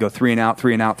 you go 3 and out,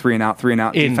 3 and out, 3 and out, 3 and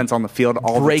out. Defense on the field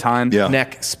all the time.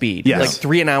 Neck speed. Yes. Like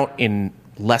 3 and out in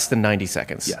less than 90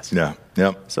 seconds. Yes. Yeah.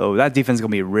 Yep. So that defense is going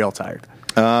to be real tired.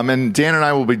 And Dan and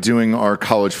I will be doing our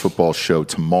college football show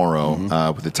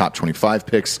tomorrow with the top 25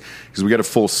 picks because we got a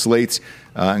full slate,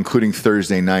 including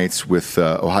Thursday nights with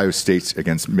Ohio State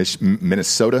against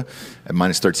Minnesota at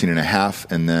minus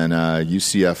 13.5. And then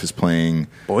UCF is playing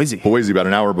Boise about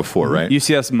an hour before, right?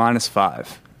 UCF's minus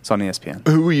 5. It's on ESPN.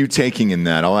 Who are you taking in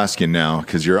that? I'll ask you now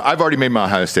because I've already made my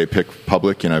Ohio State pick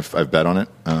public and I've bet on it.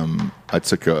 I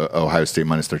took Ohio State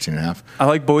minus 13.5. I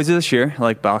like Boise this year. I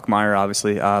like Bachmeier,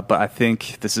 obviously. But I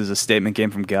think this is a statement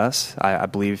game from Gus. I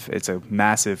believe it's a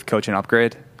massive coaching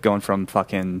upgrade going from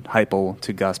fucking Heupel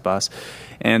to Gus Bus.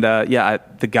 And,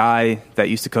 the guy that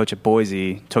used to coach at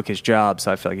Boise took his job,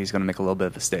 so I feel like he's going to make a little bit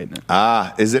of a statement.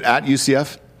 Is it at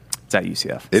UCF? It's at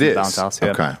UCF. It is. Bounce house.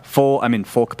 Yeah. Okay. Full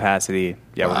capacity.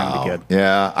 Yeah, we're going to be good.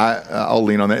 Yeah, I'll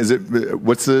lean on that. Is it?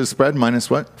 What's the spread? Minus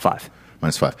what? 5.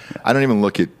 Minus 5. Yeah. I don't even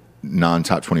look at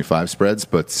non-top 25 spreads,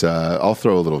 but I'll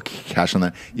throw a little cash on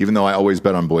that, even though I always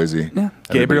bet on Boise. Yeah.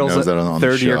 Gabriel's a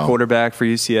third-year quarterback for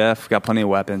UCF. Got plenty of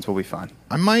weapons. We'll be fine.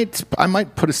 I might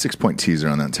put a 6-point teaser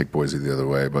on that and take Boise the other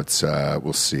way, but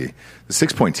we'll see. The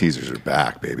 6-point teasers are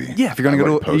back, baby. Yeah, if you're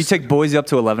going to you take Boise up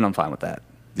to 11, I'm fine with that.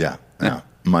 Yeah.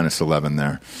 Minus 11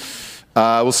 there.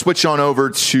 We'll switch on over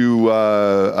to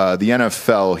the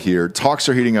NFL here. Talks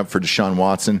are heating up for Deshaun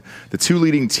Watson. The 2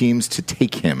 leading teams to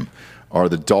take him are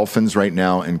the Dolphins right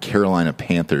now and Carolina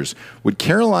Panthers. Would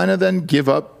Carolina then give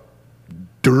up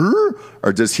Durr,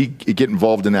 or does he get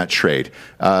involved in that trade?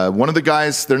 One of the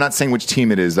guys, they're not saying which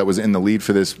team it is, that was in the lead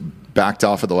for this, backed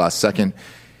off at the last second.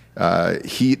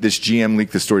 This GM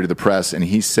leaked the story to the press, and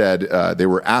he said they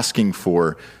were asking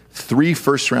for 3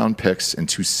 first-round picks and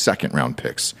 2 second-round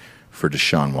picks for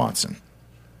Deshaun Watson.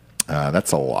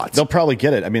 That's a lot. They'll probably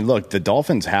get it. I mean, look, the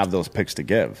Dolphins have those picks to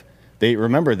give. They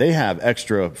have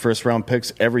extra first-round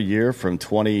picks every year from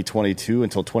 2022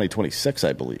 until 2026,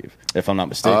 I believe, if I'm not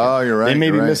mistaken. Oh, you're right. They may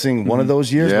be missing one of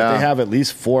those years, but they have at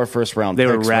least 4 first-round picks.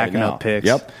 They were racking right now. up picks.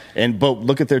 Yep. But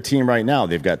look at their team right now.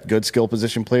 They've got good skill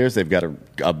position players. They've got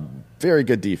a very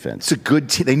good defense. It's a good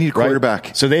team. They need a quarterback.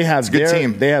 Right? So they have a good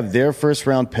team. They have their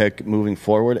first-round pick moving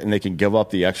forward, and they can give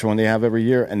up the extra one they have every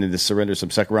year, and then just surrender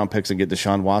some second-round picks and get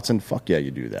Deshaun Watson. Fuck yeah,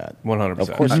 you do that. 100%.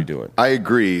 Of course you do it. I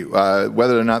agree.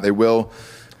 Whether or not they will,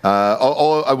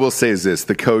 all I will say is this: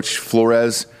 the coach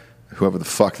Flores, whoever the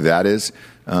fuck that is,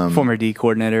 former D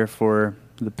coordinator for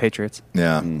the Patriots.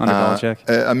 Yeah, under Belichick.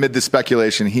 Amid the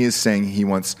speculation, he is saying he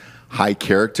wants high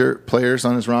character players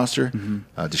on his roster.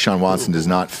 Deshaun Watson does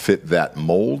not fit that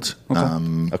mold.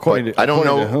 Okay. According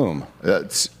to whom?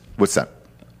 What's that?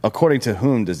 According to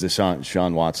whom does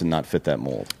Deshaun Watson not fit that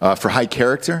mold? For high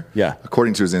character? Yeah.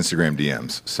 According to his Instagram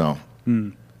DMs. So.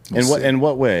 In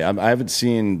what way? I haven't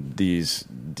seen these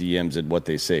DMs and what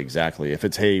they say exactly. If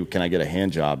it's, hey, can I get a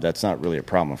hand job? That's not really a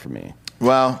problem for me.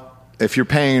 Well, if you're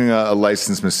paying a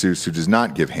licensed masseuse who does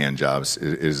not give hand jobs,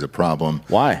 it is a problem.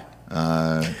 Why?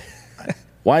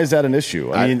 Why is that an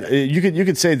issue? I mean, you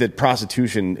could say that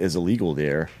prostitution is illegal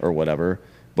there or whatever,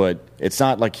 but it's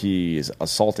not like he is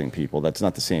assaulting people. That's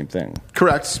not the same thing.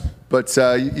 Correct, but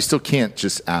you still can't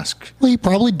just ask. Well, he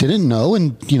probably didn't know,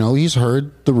 and he's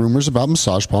heard the rumors about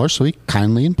massage parlors, so he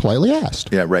kindly and politely asked.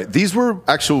 Yeah, right. These were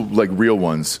actual real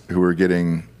ones who were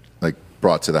getting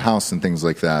brought to the house and things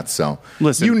like that. So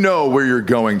listen, you know where you're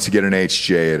going to get an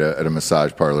HJ at a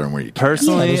massage parlor and where you can't.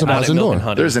 Personally, there's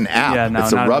an app. Yeah, no,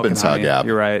 it's a rub and tug app.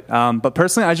 You're right. But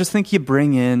personally, I just think you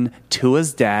bring in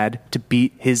Tua's dad to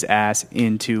beat his ass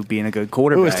into being a good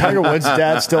quarterback. Ooh, is Tiger Woods'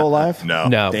 dad still alive? No.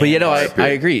 But I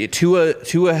agree.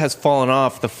 Tua has fallen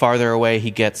off the farther away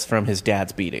he gets from his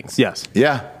dad's beatings. Yes.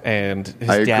 Yeah. And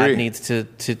his dad needs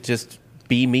to just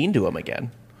be mean to him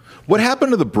again. What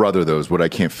happened to the brother, though, is what I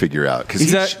can't figure out. Because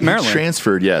he's at Maryland. He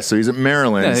transferred, so he's at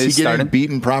Maryland. Yeah, is he getting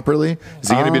beaten properly? Is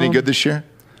he going to be any good this year?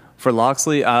 For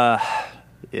Loxley, I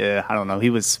don't know. He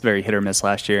was very hit or miss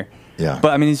last year. Yeah.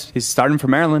 But, I mean, he's starting for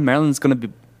Maryland. Maryland's going to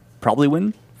probably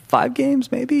win 5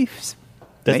 games, maybe.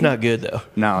 That's not good, though.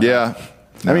 No. Yeah.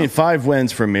 No. I mean, 5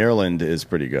 wins for Maryland is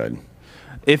pretty good.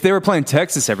 If they were playing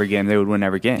Texas every game, they would win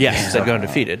every game. Yeah, instead of going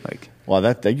undefeated. Well,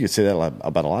 you could say that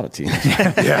about a lot of teams.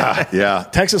 Yeah.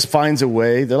 Texas finds a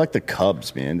way. They're like the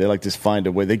Cubs, man. They just find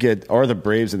a way. Or the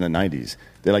Braves in the 90s.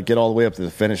 They get all the way up to the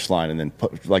finish line and then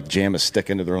jam a stick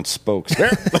into their own spokes. See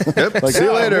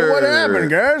you later. What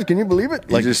happened, guys? Can you believe it?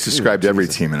 You just described every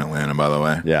team in Atlanta, by the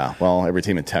way. Yeah, well, every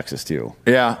team in Texas, too.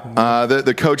 Yeah.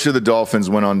 The coach of the Dolphins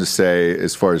went on to say,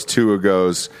 as far as Tua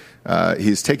goes,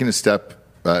 he's taken a step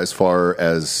as far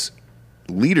as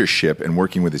leadership and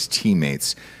working with his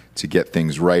teammates to get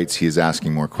things right. He is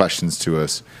asking more questions to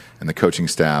us and the coaching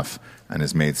staff and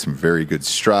has made some very good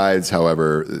strides.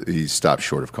 However, he stopped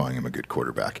short of calling him a good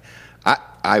quarterback.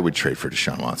 I would trade for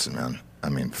Deshaun Watson, man. I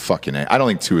mean, fucking A. I don't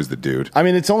think Tua's the dude. I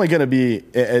mean, it's only going to be,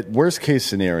 at worst case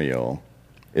scenario,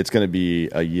 it's going to be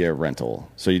a year rental.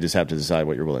 So you just have to decide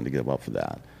what you're willing to give up for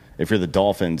that. If you're the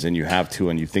Dolphins and you have Tua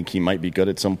and you think he might be good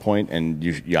at some point, and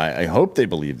I hope they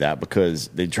believe that because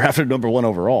they drafted number 1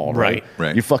 overall, right?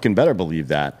 You fucking better believe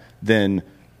that. Then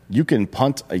you can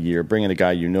punt a year, bring in a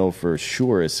guy for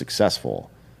sure is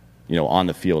successful, on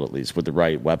the field at least, with the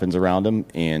right weapons around him,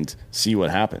 and see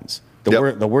what happens.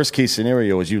 The worst case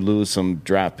scenario is you lose some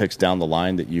draft picks down the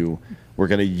line that you were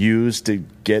going to use to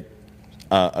get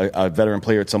a veteran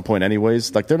player at some point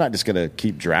anyways. They're not just going to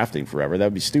keep drafting forever. That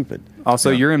would be stupid. Also,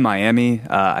 you're in Miami.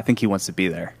 I think he wants to be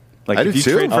there. If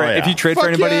you trade for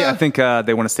anybody, I think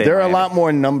they want to stay. There are a lot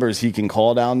more numbers he can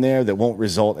call down there that won't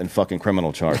result in fucking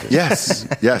criminal charges.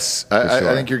 Yes.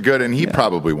 I think you're good, and he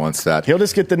probably wants that. He'll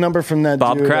just get the number from that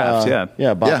Bob dude, Kraft.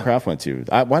 Bob Kraft went to.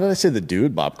 Why did I say the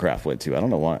dude Bob Kraft went to? I don't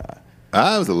know why.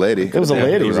 It was a lady. It was a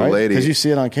lady, right? Did you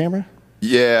see it on camera?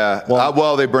 Yeah.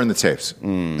 Well, they burned the tapes.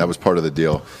 That was part of the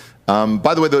deal.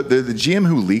 By the way, the GM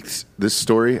who leaked this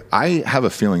story, I have a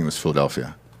feeling it was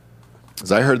Philadelphia.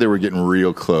 Because I heard they were getting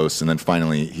real close, and then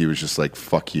finally he was just like,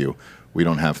 fuck you. We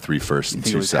don't have 3 firsts and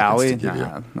 2 seconds Howie? to give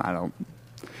you. I don't.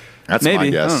 That's my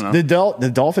guess. I don't know.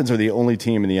 The Dolphins are the only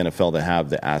team in the NFL that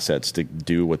have the assets to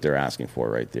do what they're asking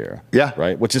for right there. Yeah.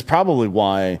 Right? Which is probably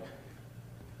why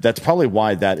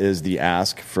that is the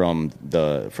ask from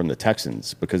the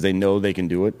Texans, because they know they can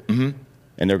do it. Mm-hmm.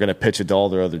 And they're going to pitch it to all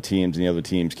their other teams, and the other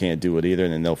teams can't do it either.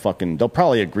 And then they'll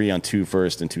probably agree on 2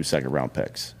 first and 2 second round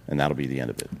picks, and that'll be the end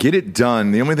of it. Get it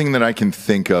done. The only thing that I can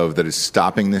think of that is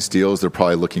stopping this deal is they're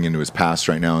probably looking into his past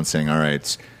right now and saying, all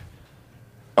right,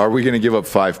 Are we going to give up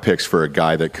 5 picks for a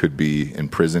guy that could be in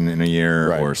prison in a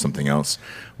year or something else?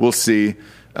 We'll see.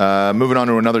 Moving on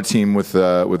to another team with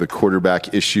a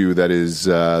quarterback issue, that is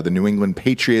the New England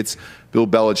Patriots. Bill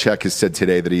Belichick has said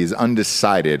today that he is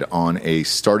undecided on a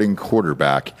starting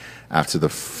quarterback after the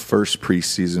last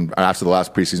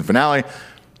preseason finale.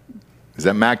 Is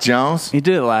that Mac Jones? He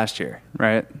did it last year,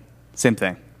 right? Same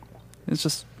thing. It's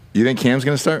just. You think Cam's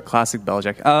going to start? Classic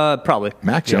Belichick. Probably.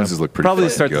 Mac Jones has looked pretty probably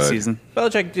start good. The season.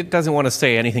 Belichick doesn't want to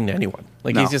say anything to anyone.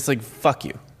 He's just like, fuck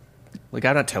you. Like,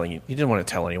 I'm not telling you. He didn't want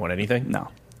to tell anyone anything. No.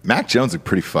 Mac Jones is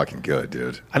pretty fucking good,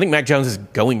 dude. I think Mac Jones is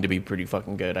going to be pretty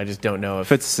fucking good. I just don't know if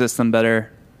fits the system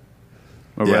better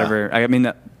or whatever. I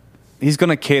mean, he's going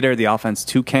to cater the offense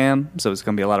to Cam, so it's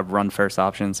going to be a lot of run first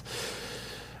options.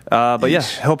 But yeah,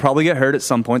 he'll probably get hurt at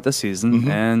some point this season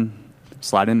and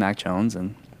slide in Mac Jones,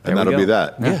 and that'll be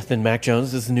that. Yeah, then Mac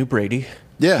Jones is the new Brady.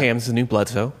 Yeah. Cam's the new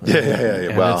Bledsoe. Yeah.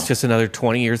 And it's just another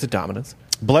 20 years of dominance.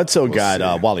 Bledsoe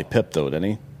got Wally Pipp, though,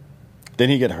 didn't he?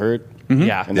 Didn't he get hurt? Mm-hmm.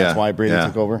 Yeah. And that's why Brady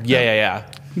took over? Yeah.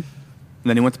 And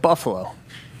then he went to Buffalo.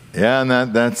 Yeah, and that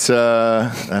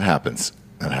happens.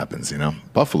 That happens,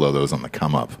 Buffalo, though, is on the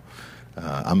come up.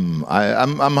 I'm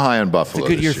high on Buffalo.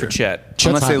 It's a good year for Chet.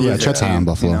 Chet's high on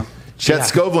Buffalo. Chet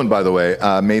Scoveland, by the way,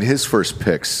 made his first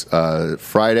picks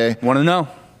Friday. 1-0.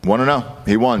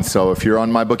 He won. So if you're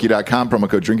on mybookie.com, promo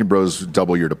code Drinking Bros,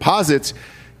 double your deposits.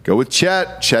 Go with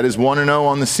Chet. Chet is 1-0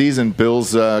 on the season.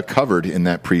 Bills covered in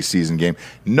that preseason game.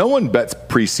 No one bets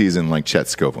preseason like Chet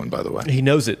Scoveland, by the way. He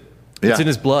knows it. It's in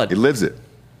his blood. He lives it.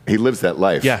 He lives that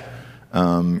life. Yeah.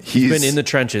 He's been in the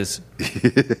trenches.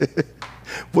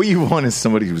 What you want is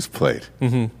somebody who's played,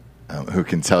 who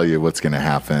can tell you what's going to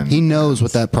happen. He knows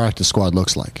what that practice squad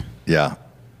looks like. Yeah.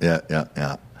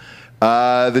 The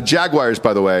Jaguars,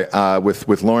 by the way,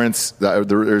 with Lawrence,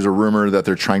 there's a rumor that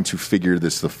they're trying to figure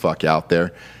this the fuck out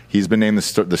there. He's been named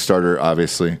the starter,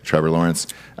 obviously, Trevor Lawrence.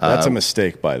 That's a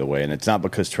mistake, by the way, and it's not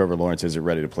because Trevor Lawrence isn't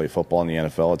ready to play football in the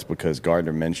NFL. It's because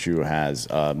Gardner Minshew has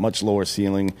a much lower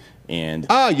ceiling. And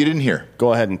you didn't hear.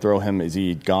 Go ahead and throw him. Is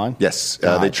he gone? Yes.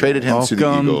 They traded him to the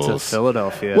Eagles. Welcome to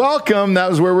Philadelphia. Welcome. That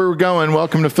was where we were going.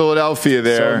 Welcome to Philadelphia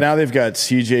there. So now they've got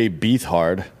C.J.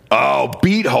 Beathard. Oh,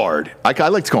 Beathard. I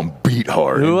like to call him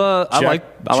Beathard. Who, I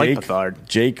like Beathard.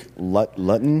 Jake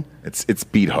Luton. It's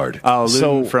Beathard. Oh,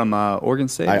 Luton from Oregon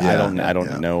State? I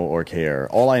don't know or care.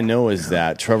 All I know is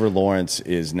that Trevor Lawrence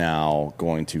is now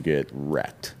going to get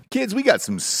wrecked. Kids, we got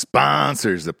some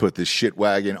sponsors that put this shit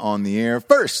wagon on the air.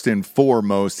 First and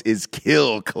foremost is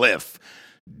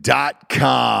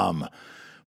KillCliff.com.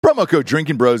 Promo code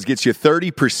Drinking Bros gets you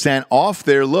 30% off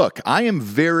their look. I am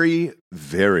very,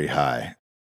 very high,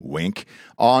 wink,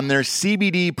 on their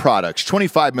CBD products.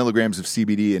 25 milligrams of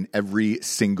CBD in every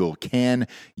single can.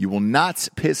 You will not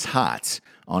piss hot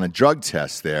on a drug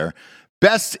test there.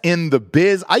 Best in the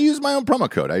biz. I use my own promo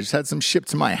code. I just had some shipped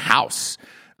to my house.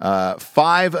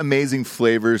 5 amazing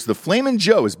flavors. The Flamin'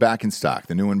 Joe is back in stock.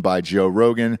 The new one by Joe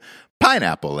Rogan.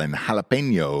 Pineapple and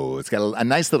jalapeno. It's got a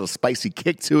nice little spicy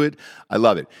kick to it. I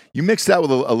love it. You mix that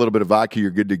with a little bit of vodka, you're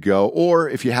good to go. Or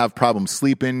if you have problems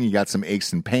sleeping, you got some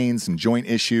aches and pains, some joint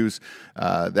issues,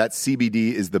 that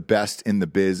CBD is the best in the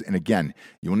biz. And again,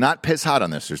 you will not piss hot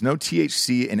on this. There's no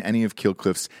THC in any of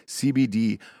KillCliff's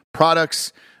CBD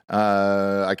products.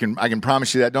 I can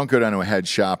promise you that. Don't go down to a head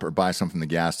shop or buy something from the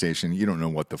gas station. You don't know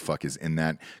what the fuck is in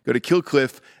that. Go to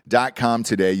killcliff.com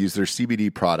today. Use their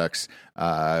CBD products.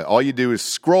 All you do is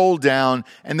scroll down.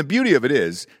 And the beauty of it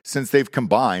is, since they've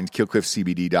combined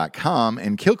killcliffcbd.com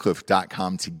and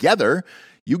killcliff.com together,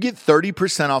 you get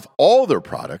 30% off all their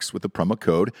products with the promo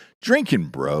code Drinking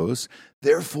Bros.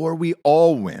 Therefore, we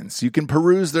all win. So you can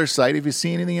peruse their site. If you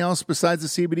see anything else besides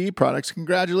the CBD products,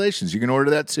 congratulations. You can order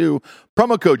that too.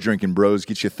 Promo code Drinking Bros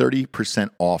gets you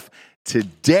 30% off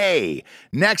today.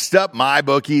 Next up,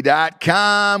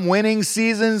 mybookie.com. Winning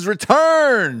season's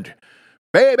returned.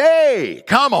 Baby,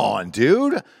 come on,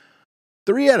 dude.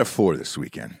 3 out of 4 this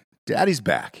weekend. Daddy's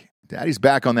back. Daddy's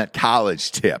back on that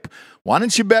college tip. Why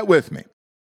don't you bet with me?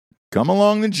 Come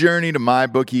along the journey to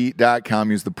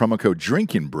mybookie.com. Use the promo code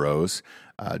Drinking Bros,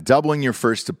 doubling your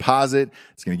first deposit.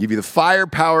 It's going to give you the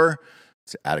firepower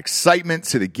to add excitement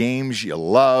to the games you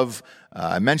love.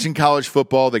 I mentioned college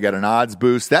football. They got an odds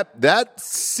boost. That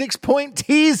 6-point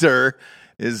teaser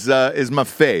is my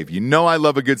fave. You know I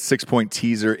love a good 6-point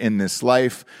teaser in this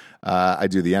life. I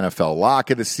do the NFL lock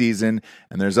of the season,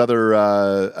 and there's other,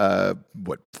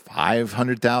 $500,000,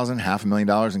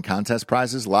 $500,000 in contest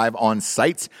prizes live on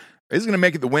site is going to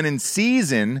make it the winning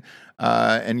season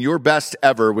and your best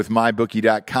ever with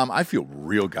MyBookie.com. I feel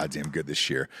real goddamn good this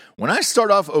year. When I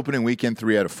start off opening weekend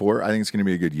 3 out of 4, I think it's going to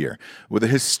be a good year. With a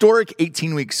historic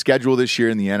 18-week schedule this year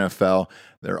in the NFL,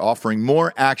 they're offering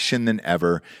more action than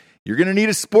ever. You're going to need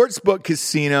a sportsbook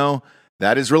casino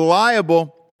that is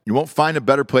reliable. You won't find a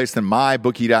better place than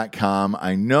MyBookie.com.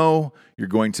 I know you're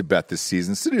going to bet this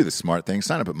season, so do the smart thing.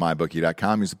 Sign up at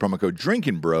MyBookie.com. Use the promo code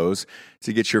DrinkinBros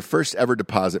to get your first ever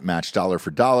deposit matched dollar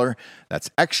for dollar. That's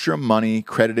extra money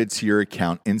credited to your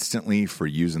account instantly for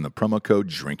using the promo code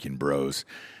DrinkinBros.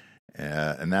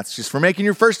 And that's just for making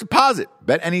your first deposit.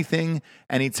 Bet anything,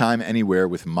 anytime, anywhere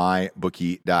with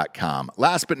MyBookie.com.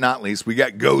 Last but not least, we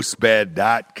got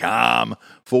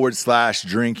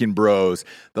GhostBed.com/DrinkingBros.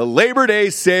 The Labor Day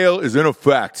sale is in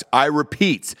effect. I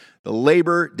repeat, the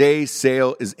Labor Day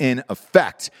sale is in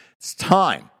effect. It's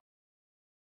time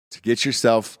to get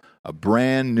yourself a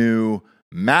brand new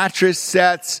mattress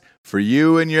set for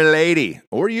you and your lady,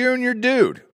 or you and your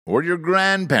dude, or your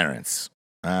grandparents.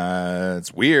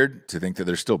 It's weird to think that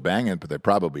they're still banging, but they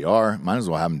probably are. Might as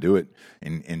well have them do it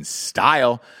in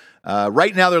style.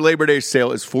 Right now, their Labor Day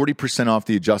sale is 40% off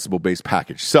the adjustable base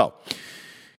package. So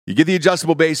you get the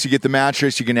adjustable base, you get the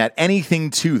mattress, you can add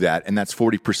anything to that, and that's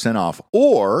 40% off.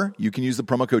 Or you can use the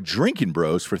promo code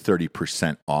DrinkinBros for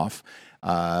 30% off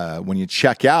when you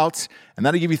check out, and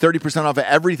that'll give you 30% off of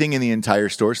everything in the entire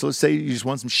store. So let's say you just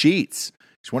want some sheets,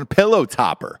 just want a pillow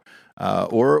topper.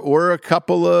 Or a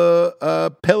couple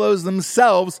of pillows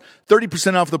themselves,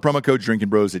 30% off the promo code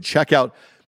DrinkinBros at checkout.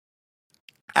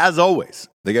 As always,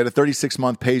 they got a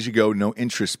 36-month pay-as-you-go, no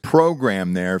interest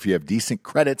program there if you have decent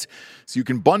credit. So you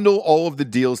can bundle all of the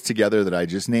deals together that I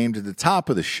just named at the top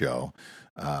of the show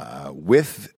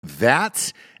with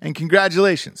that. And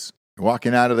congratulations. You're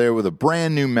walking out of there with a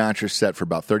brand new mattress set for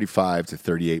about $35 to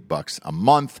 $38 a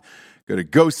month. Go to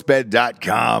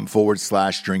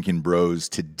ghostbed.com/DrinkingBros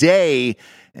today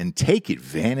and take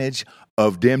advantage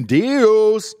of them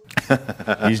deals.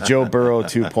 He's Joe Burrow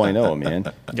 2.0, man.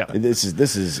 Yeah. This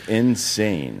is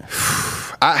insane.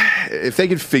 If they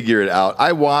could figure it out.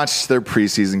 I watched their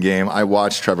preseason game. I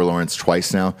watched Trevor Lawrence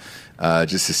twice now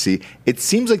just to see. It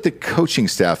seems like the coaching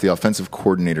staff, the offensive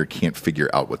coordinator, can't figure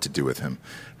out what to do with him.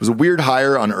 It was a weird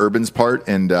hire on Urban's part,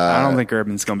 and I don't think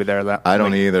Urban's going to be there. I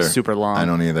don't either. Super long. I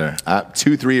don't either.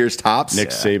 2-3 years tops. Nick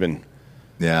Saban.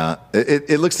 Yeah,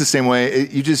 it looks the same way.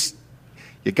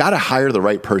 You got to hire the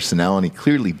right personnel, and he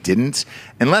clearly didn't.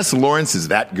 Unless Lawrence is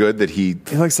that good that he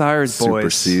likes to hire his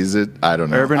supersedes boys. It. I don't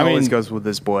know. Urban always goes with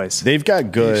his boys. They've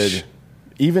got good,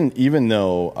 even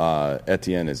though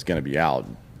Etienne is going to be out.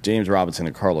 James Robinson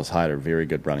and Carlos Hyde are very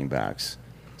good running backs.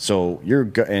 So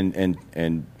you're and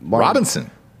Martin, Robinson.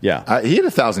 Yeah. He had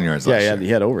 1,000 yards last year. He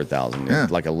had over 1,000. Yeah.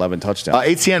 Like 11 touchdowns.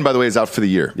 ATN, by the way, is out for the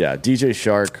year. Yeah. DJ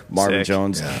Shark, Marvin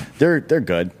Jones. Yeah. They're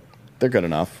good. They're good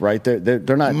enough, right?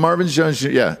 They're not. Marvin Jones,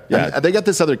 yeah. And they got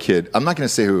this other kid. I'm not going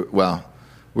to say who. Well,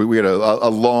 we got a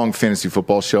long fantasy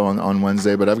football show on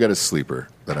Wednesday, but I've got a sleeper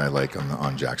that I like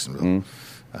on Jacksonville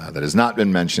that has not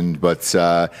been mentioned. But,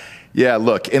 yeah,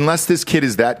 look, unless this kid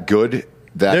is that good.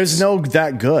 There's no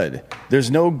that good.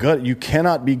 There's no good. You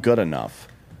cannot be good enough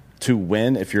to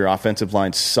win if your offensive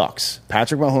line sucks.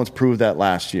 Patrick Mahomes proved that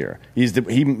last year.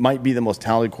 He might be the most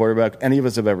talented quarterback any of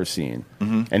us have ever seen.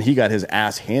 Mm-hmm. And he got his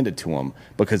ass handed to him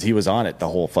because he was on it the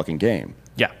whole fucking game.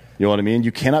 Yeah. You know what I mean?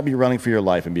 You cannot be running for your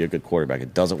life and be a good quarterback.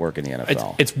 It doesn't work in the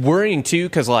NFL. It's worrying, too,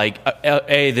 because,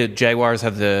 the Jaguars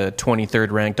have the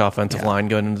 23rd ranked offensive line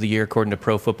going into the year, according to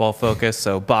Pro Football Focus,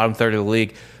 so bottom third of the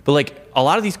league. But, a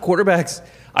lot of these quarterbacks,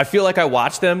 I feel like I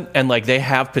watch them, and, they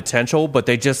have potential, but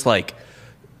they just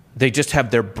have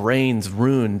their brains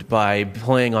ruined by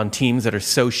playing on teams that are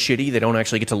so shitty they don't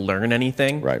actually get to learn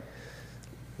anything. Right.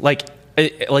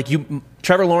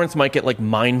 Trevor Lawrence might get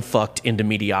mind fucked into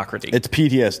mediocrity. It's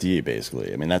PTSD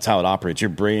basically. I mean, that's how it operates. Your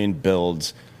brain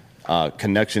builds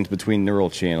connections between neural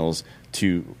channels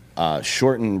to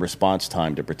shorten response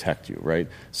time to protect you. Right.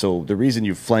 So the reason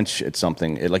you flinch at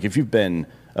something, if you've been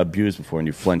abused before and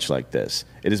you flinch like this,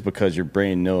 it is because your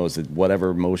brain knows that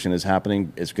whatever motion is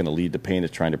happening is going to lead to pain.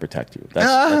 It's trying to protect you.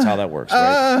 That's how that works,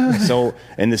 right? So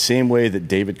in the same way that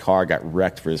David Carr got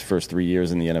wrecked for his first 3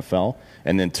 years in the NFL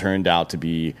and then turned out to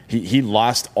be, he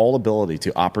lost all ability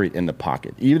to operate in the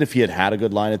pocket. Even if he had a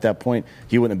good line at that point,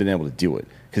 he wouldn't have been able to do it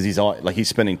because he's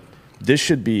spending, this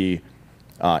should be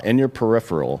in your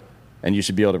peripheral and you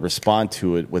should be able to respond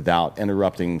to it without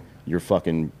interrupting your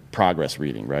fucking progress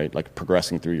reading, right?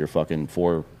 Progressing through your fucking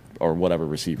 4 or whatever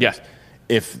receivers. Yeah.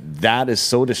 If that is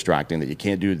so distracting that you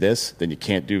can't do this, then you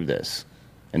can't do this.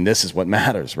 And this is what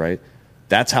matters, right?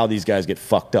 That's how these guys get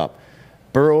fucked up.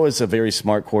 Burrow is a very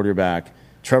smart quarterback.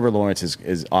 Trevor Lawrence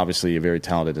is obviously a very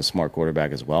talented and smart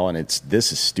quarterback as well, and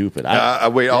this is stupid.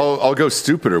 Wait, I'll go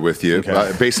stupider with you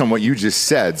based on what you just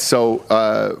said.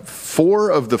 So 4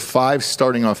 of the 5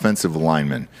 starting offensive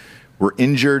linemen were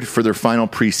injured for their final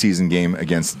preseason game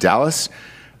against Dallas.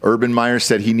 Urban Meyer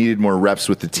said he needed more reps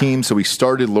with the team, so he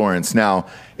started Lawrence. Now,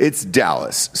 it's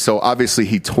Dallas, so obviously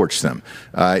he torched them.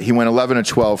 He went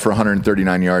 11-12 for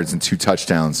 139 yards and 2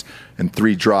 touchdowns and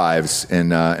 3 drives in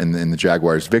the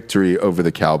Jaguars' victory over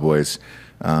the Cowboys,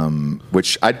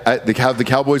 which the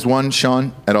Cowboys won,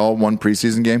 Sean, at all, one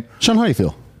preseason game? Sean, how do you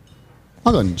feel?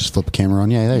 I'll go ahead and just flip the camera on.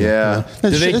 Yeah, there you go.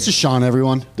 This is Sean,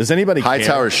 everyone. Does anybody care?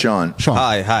 Hightower Sean.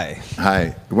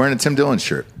 Hi. You're wearing a Tim Dillon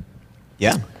shirt.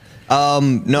 Yeah.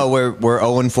 No, we're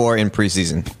 0-4 in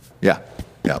preseason. Yeah.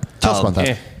 Tell us about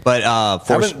that.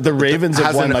 But the Ravens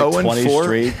have won like 20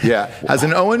 straight. Yeah. Has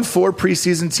an 0-4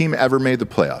 preseason team ever made the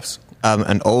playoffs?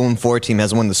 An 0-4 team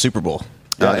has won the Super Bowl.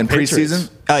 In preseason?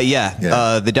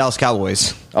 The Dallas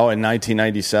Cowboys. Oh, in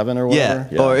 1997 or whatever?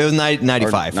 Yeah. Or it was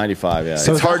 95. 95, yeah.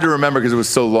 So it's hard to remember because it was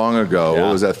so long ago. Yeah.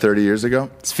 What was that, 30 years ago?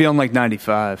 It's feeling like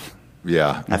 95.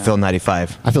 Yeah. I feel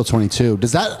 95. I feel 22.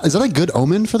 Is that a good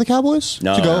omen for the Cowboys?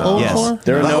 No. To go 0-4?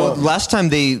 Yes. Last time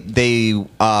they were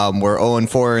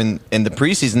 0-4 in the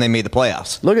preseason, they made the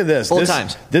playoffs. Look at this. Both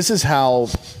times. This is how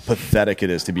pathetic it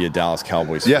is to be a Dallas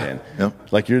Cowboys fan. Yeah.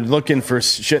 Like you're looking for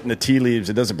shit in the tea leaves.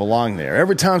 It doesn't belong there.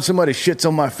 Every time somebody shits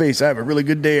on my face, I have a really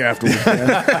good day afterwards.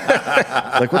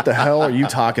 Like, what the hell are you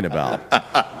talking about?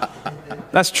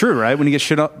 That's true, right? When you get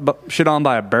shit on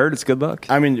by a bird, it's good luck.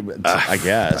 I mean, I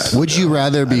guess. Would you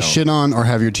rather be shit on or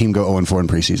have your team go 0-4 in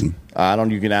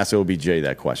preseason? You can ask OBJ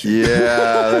that question. Yeah,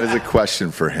 that is a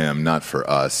question for him, not for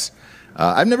us.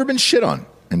 I've never been shit on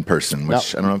in person,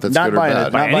 which I don't know if that's good or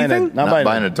bad. Not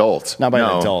by an adult. Not by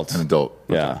an adult. An adult.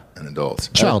 Yeah. An adult.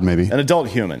 Child, maybe. An adult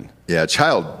human. Yeah,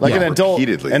 child. Like an adult.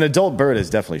 Repeatedly. An adult bird has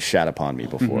definitely shat upon me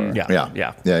before. Mm-hmm.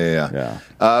 Yeah.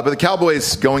 But the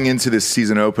Cowboys going into this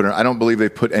season opener, I don't believe they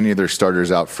put any of their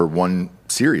starters out for one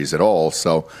series at all.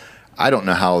 So I don't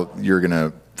know how you're going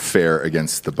to fare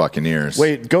against the Buccaneers.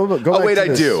 Wait, go. Oh wait,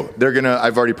 I do. They're gonna.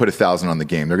 I've already put 1,000 on the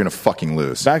game. They're gonna fucking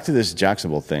lose. Back to this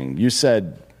Jacksonville thing. You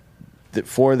said that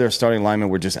 4 of their starting linemen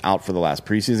were just out for the last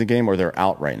preseason game, or they're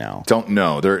out right now? Don't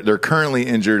know. They're currently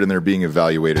injured and they're being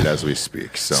evaluated as we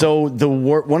speak. So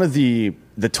one of the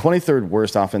 23rd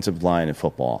worst offensive line in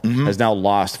football has now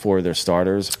lost 4 of their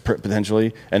starters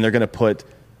potentially, and they're going to put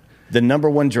the number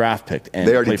 1 draft pick and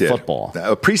play football.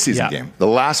 A preseason game. The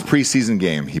last preseason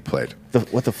game he played.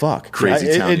 What the fuck?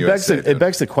 Crazy town USA. It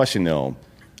begs the question, though,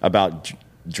 about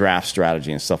draft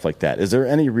strategy and stuff like that. Is there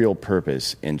any real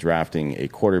purpose in drafting a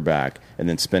quarterback and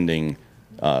then spending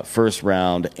first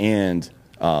round and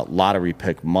lottery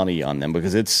pick money on them?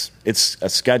 Because it's a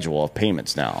schedule of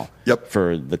payments now. Yep.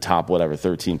 For the top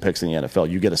 13 picks in the NFL.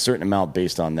 You get a certain amount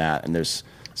based on that, and there's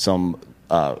some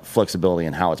flexibility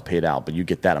in how it's paid out, but you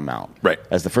get that amount. Right.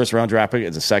 As the first round draft pick,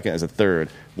 as a second, as a third.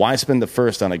 Why spend the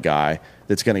first on a guy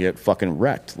that's going to get fucking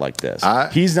wrecked like this?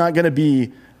 He's not going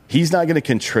to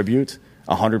contribute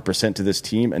 100% to this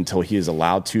team until he is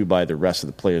allowed to by the rest of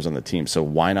the players on the team. So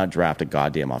why not draft a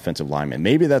goddamn offensive lineman?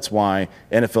 Maybe that's why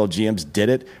NFL GMs did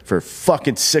it for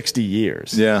fucking 60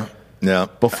 years. Yeah.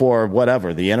 Before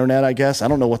whatever, the internet, I guess. I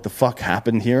don't know what the fuck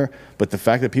happened here, but the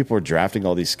fact that people are drafting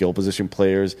all these skill position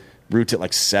players, route at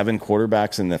like 7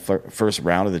 quarterbacks in the first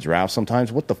round of the draft sometimes.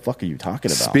 What the fuck are you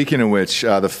talking about? Speaking of which,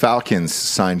 the Falcons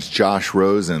signed Josh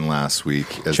Rosen last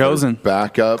week as their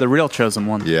backup. The real chosen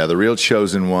one. Yeah, the real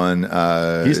chosen one.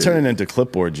 He's turning into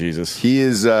clipboard Jesus. He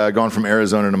is gone from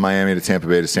Arizona to Miami to Tampa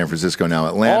Bay to San Francisco, now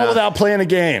Atlanta. All without playing a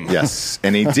game. Yes,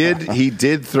 and he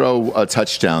did throw a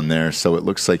touchdown there, so it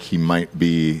looks like he might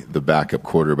be the backup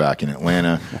quarterback in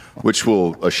Atlanta, which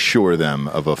will assure them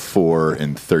of a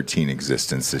 4-13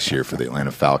 existence this year for the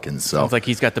Atlanta Falcons. So sounds like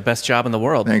he's got the best job in the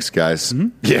world. Thanks, guys.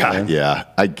 Mm-hmm. Yeah,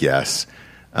 I guess.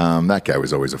 That guy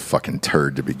was always a fucking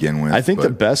turd to begin with. I think the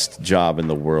best job in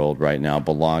the world right now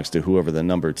belongs to whoever the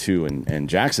number 2 in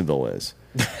Jacksonville is.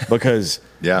 Because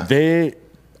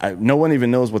no one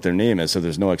even knows what their name is, so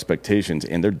there's no expectations,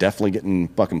 and they're definitely getting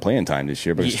fucking playing time this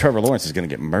year because Trevor Lawrence is going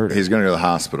to get murdered. He's going to go to the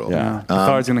hospital. Yeah.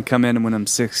 Favre's going to come in and win them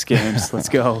 6 games. Let's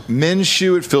go.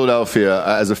 Minshew at Philadelphia,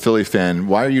 as a Philly fan,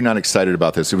 why are you not excited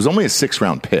about this? It was only a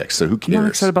 6th-round pick, so who cares? I'm not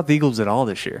excited about the Eagles at all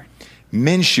this year.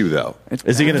 Minshew, though.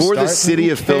 Is he going to start? For the city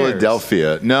of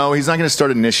Philadelphia. No, he's not going to start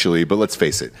initially, but let's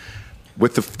face it.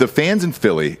 With the fans in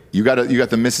Philly, you got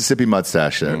the Mississippi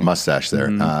mustache there.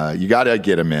 You got to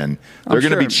get him in. They're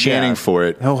going to be chanting for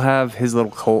it. He'll have his little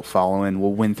cult following.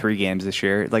 We'll win 3 games this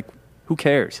year. Like, who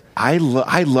cares? I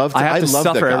love to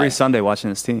suffer every Sunday watching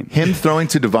this team. Him throwing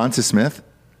to Devonta Smith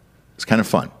is kind of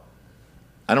fun.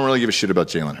 I don't really give a shit about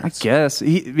Jalen Hurts. I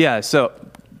guess. So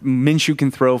Minshew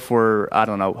can throw for, I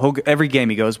don't know, every game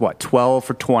he goes, 12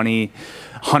 for 20,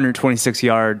 126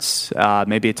 yards,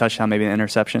 maybe a touchdown, maybe an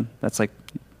interception. That's like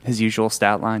his usual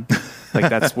stat line. Like,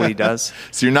 that's what he does.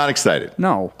 So you're not excited?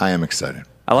 No. I am excited.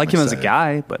 I like him as a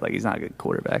guy, but like he's not a good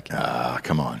quarterback.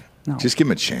 Come on. No. Just give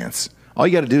him a chance. All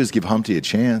you got to do is give Humpty a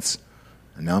chance.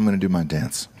 And now I'm going to do my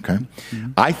dance, okay?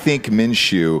 Mm-hmm. I think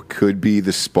Minshew could be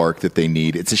the spark that they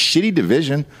need. It's a shitty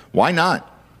division. Why not?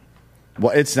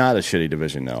 Well, it's not a shitty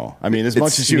division, no. I mean, as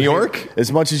much as you New York,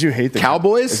 as much as you hate the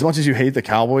Cowboys, as much as you hate the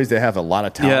Cowboys, they have a lot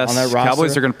of talent on that roster.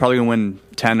 Cowboys are probably going to win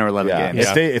 10 or 11 games.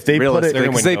 If they put it,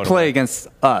 because they play against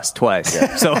us twice.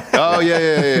 Yeah. So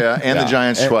and the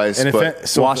Giants twice.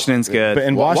 Washington's good.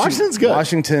 And Washington's good.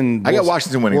 Washington, I got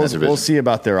Washington winning that division. We'll see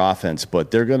about their offense, but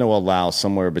they're going to allow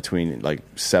somewhere between like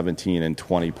 17 and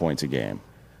 20 points a game.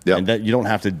 Yep. And that you don't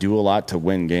have to do a lot to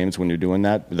win games when you're doing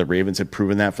that. The Ravens have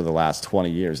proven that for the last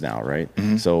 20 years now, right?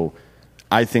 Mm-hmm. So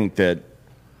I think that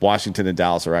Washington and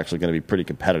Dallas are actually going to be pretty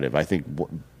competitive. I think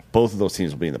both of those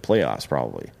teams will be in the playoffs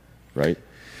probably, right?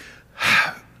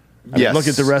 I mean, look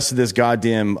at the rest of this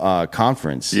goddamn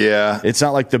conference. Yeah. It's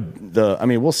not like the I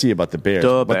mean, we'll see about the Bears.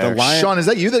 But the Lions, Sean, is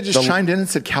that you that just chimed in and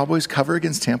said Cowboys cover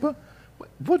against Tampa?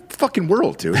 What fucking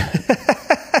world, dude?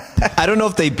 I don't know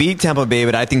if they beat Tampa Bay,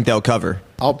 but I think they'll cover.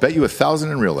 I'll bet you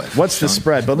 1,000 in real life. What's the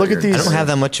spread? But look at these. I don't have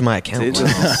that much in my account.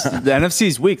 The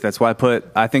NFC's weak. That's why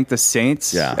I think the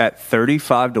Saints at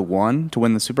 35-1 to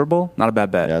win the Super Bowl. Not a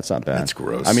bad bet. Yeah, it's not bad. That's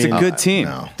gross. I mean, it's a good team.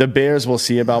 No. The Bears we'll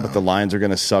see about, but the Lions are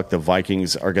going to suck. The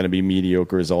Vikings are going to be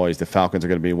mediocre as always. The Falcons are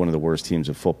going to be one of the worst teams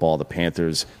of football. The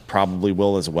Panthers probably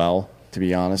will as well, to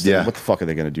be honest. Yeah. What the fuck are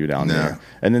they going to do down there?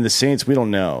 And then the Saints, we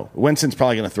don't know. Winston's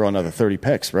probably going to throw another 30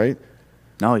 picks, right?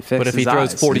 No, he fixed But if he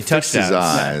throws 40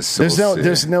 touchdowns, so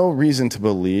there's no reason to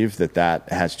believe that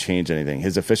has changed anything.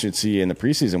 His efficiency in the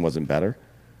preseason wasn't better.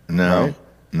 No, right?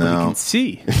 no. You can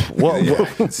see.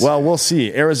 Well, we'll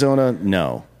see. Arizona,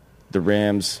 no. The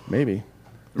Rams, maybe.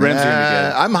 Rams are going to get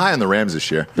it. I'm high on the Rams this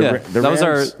year. That was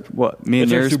our me and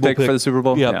yours pick for the Super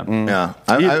Bowl. Yep. Yeah,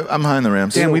 I'm high on the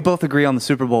Rams. Dan, we both agree on the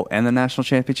Super Bowl and the national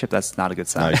championship. That's not a good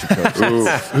sign.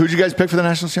 Who'd you guys pick for the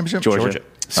national championship? Georgia.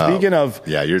 Speaking of,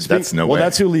 that's no way. Well,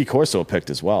 that's who Lee Corso picked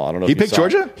as well. I don't know. He if you picked saw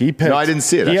Georgia. He picked. No, I didn't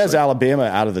see it. He has Alabama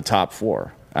out of the top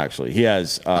 4. Actually, he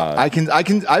has.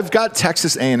 I've got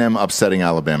Texas A&M upsetting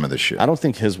Alabama this year. I don't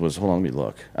think his was. Hold on, let me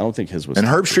look. I don't think his was. And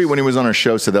Herb Street, when he was on our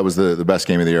show, said that was the best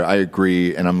game of the year. I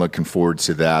agree, and I'm looking forward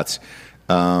to that.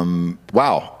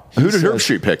 Wow. Who did Herb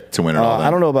Street pick to win it all? I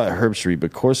don't know about Herb Street,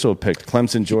 but Corso picked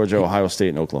Clemson, Georgia, Ohio State,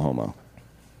 and Oklahoma.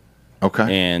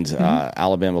 Okay. And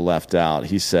Alabama left out.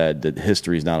 He said that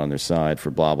history's not on their side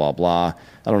for blah, blah, blah.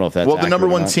 I don't know if that's the number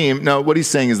one team. No, what he's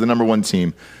saying is the number one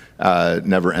team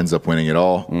never ends up winning at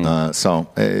all. So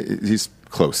he's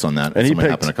close on that. And it's only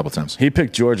happened a couple times. He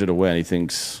picked Georgia to win. He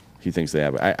thinks they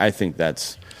have it. I think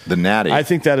that's the natty. I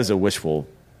think that is a wishful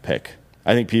pick.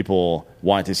 I think people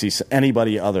want to see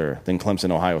anybody other than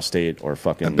Clemson, Ohio State, or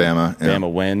fucking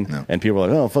Bama win. Yeah. And people are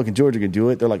like, oh, fucking Georgia can do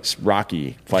it. They're like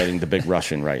Rocky fighting the big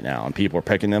Russian right now. And people are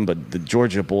picking them, but the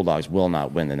Georgia Bulldogs will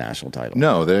not win the national title.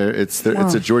 No, it's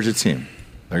a Georgia team.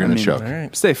 They're going to choke.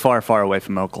 Right. Stay far, far away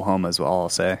from Oklahoma is all I'll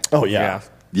say. Oh, yeah.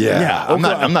 Yeah. I'm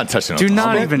not touching do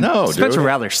Oklahoma. Not even. No, Spencer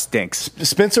Rattler stinks.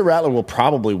 Spencer Rattler will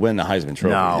probably win the Heisman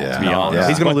Trophy, to be honest.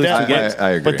 He's going to lose 2 games.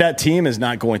 I agree. But that team is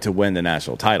not going to win the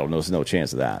national title. There's no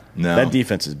chance of that. No. That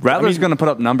defense is... Rattler's going to put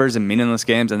up numbers in meaningless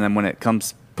games, and then when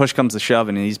push comes to shove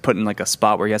and he's put in like a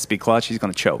spot where he has to be clutch, he's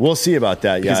going to choke. We'll see about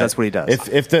that, because that's what he does.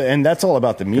 And that's all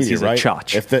about the media, he's right? A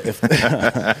chotch.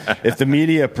 If the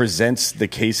media presents the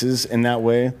cases in that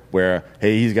way, where,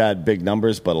 hey, he's got big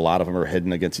numbers, but a lot of them are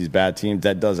hidden against these bad teams,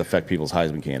 that does affect people's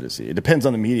Heisman candidacy. It depends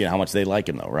on the media and how much they like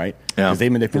him, though, right? Because they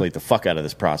manipulate the fuck out of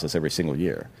this process every single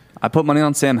year. I put money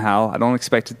on Sam Howell. I don't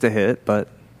expect it to hit, but...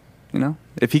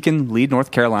 if he can lead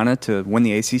North Carolina to win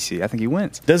the ACC, I think he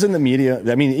wins. Doesn't the media,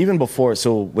 I mean, even before,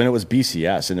 so when it was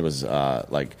BCS and it was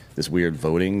like this weird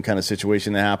voting kind of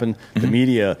situation that happened, the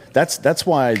media, that's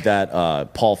why that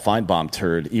Paul Feinbaum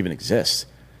turd even exists,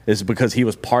 is because he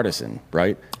was partisan,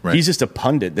 right? He's just a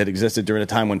pundit that existed during a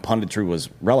time when punditry was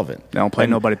relevant. They don't play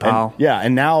nobody, pal.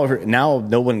 And now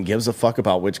no one gives a fuck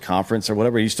about which conference or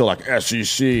whatever. He's still like,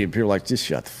 SEC. And people are like, just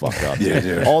shut the fuck up.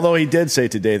 Dude. Although he did say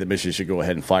today that Michigan should go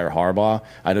ahead and fire Harbaugh.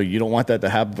 I know you don't want that to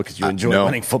happen because you enjoy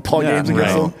winning football games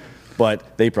against them.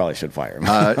 But they probably should fire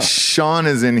him. Sean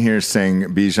is in here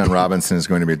saying Bijan Robinson is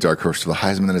going to be a dark horse for the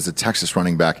Heisman and is a Texas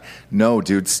running back. No,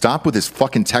 dude, stop with this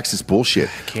fucking Texas bullshit.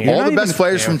 All the best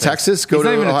players from Texas go to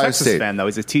Ohio State. He's not even a Texas fan, though.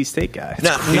 He's a T-State guy.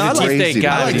 No, he's a T-State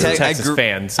guy. I like Texas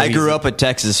fan. I grew up a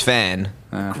Texas fan.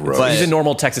 Gross. But- He's a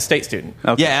normal Texas State student.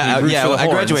 Okay. Yeah, He roots for the I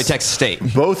graduated Horns. Texas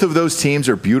State. Both of those teams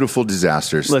are beautiful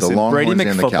disasters. Listen, the Longhorns Brady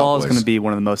and the McFootball Cowboys. is going to be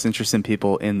one of the most interesting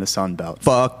people in the Sun Belt.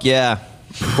 Fuck yeah.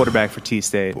 Quarterback for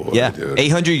T-State. Boy, Yeah. dude.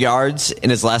 800 yards in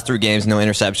his last 3 games, no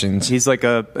interceptions. He's like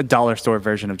a dollar store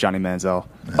version of Johnny Manziel.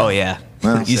 Oh, yeah.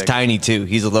 He's Sick. tiny, too.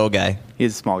 He's a little guy.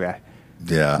 He's a small guy.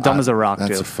 Yeah, Dumb as a rock,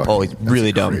 that's too. A fucking, Oh, he's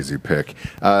really that's a dumb. Crazy pick.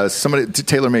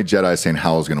 Taylor Made Jedi saying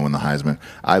Howell's going to win the Heisman.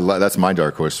 That's my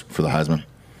dark horse for the Heisman.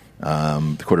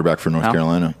 The quarterback for North Howell?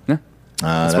 Carolina. Yeah.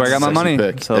 That's where I a got my sexy money.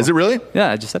 pick. So- Is it really?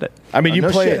 Yeah, I just said it. I mean, you no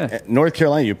play shit. North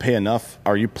Carolina. You play enough,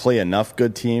 or you play enough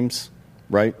good teams,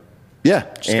 right? Yeah.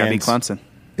 Just got to beat And- Clemson.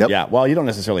 Yep. Yeah. Well, you don't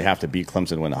necessarily have to beat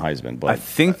Clemson to win the Heisman, but I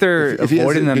think they're if he has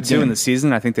avoiding a them good too team. in the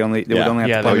season. I think they would only Yeah. have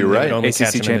Yeah, to play you're right. only ACC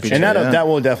catch him in the championship. and Yeah. that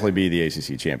will definitely be the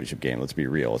ACC championship game. Let's be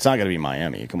real. It's not going to be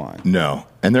Miami. Come on. No,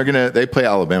 and they play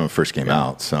Alabama first game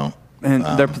out. So And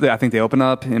I think they open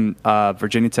up in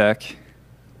Virginia Tech.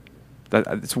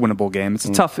 It's a winnable game. It's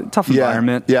a tough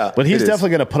environment. Yeah, But he's it is. definitely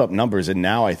going to put up numbers. And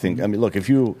now I think, I mean, look, if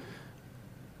you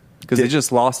because they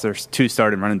just lost their 2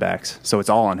 starting running backs, so it's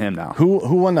all on him now. who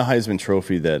won the Heisman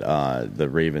Trophy that the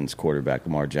Ravens quarterback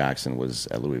Lamar Jackson was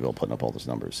at Louisville putting up all those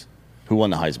numbers? Who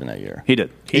won the Heisman that year? He did.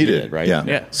 He did, right? Yeah.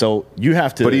 Yeah. So you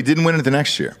have to. But he didn't win it the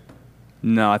next year.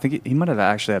 No, I think he might have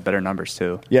actually had better numbers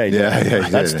too. Yeah, he did. Yeah, he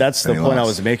That's did. that's the And he point I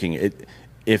lost. was making.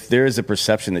 If there is a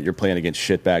perception that you're playing against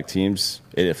shitbag teams,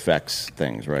 it affects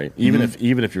things, right? Even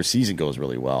if your season goes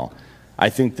really well, I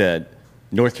think that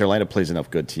North Carolina plays enough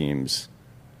good teams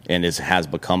and has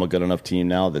become a good enough team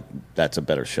now that's a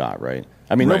better shot, right?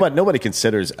 I mean, Right. nobody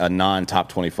considers a non-top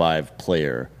 25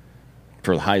 player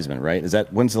for the Heisman, right?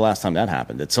 When's the last time that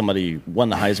happened? That somebody won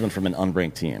the Heisman from an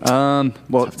unranked team?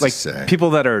 Well, Tough to like say. people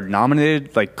that are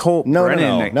nominated, like Colt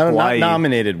Brennan, no, not Hawaii.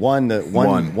 nominated. One.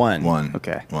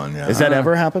 Okay. One. Yeah. Has that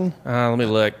ever happened? Let me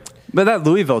look. But that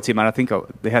Louisville team, I don't think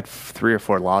they had 3 or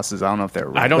 4 losses. I don't know if they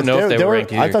were. I don't know if they were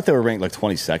ranked I either. thought they were ranked like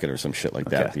 22nd or some shit like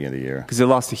that at the end of the year. because they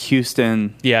lost to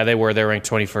Houston. Yeah, they were. They were ranked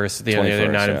 21st at the end of the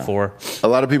year. They're 21st, 9-4. A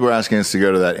lot of people are asking us to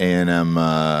go to that A&M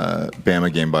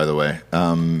Bama game. By the way,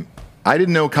 I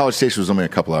didn't know College Station was only a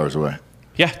couple hours away.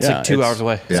 Yeah, it's like 2 hours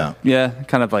away. Yeah. Yeah,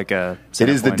 kind of like a. It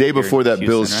is the point day here before in that Houston,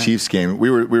 Bills right? Chiefs game. We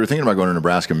were thinking about going to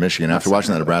Nebraska, Michigan. After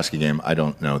watching that Nebraska game, I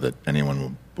don't know that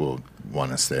anyone will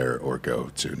want us there or go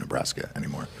to Nebraska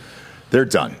anymore. They're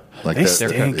done. Like They they're-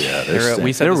 stink. Yeah,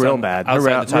 We said They're this real on- bad. They're Outside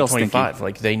real the top real 25,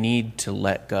 like they need to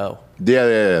let go.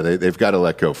 Yeah. They've got to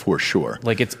let go for sure.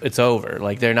 Like it's over.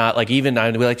 Like they're not like even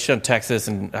we like to shit on Texas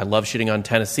and I love shitting on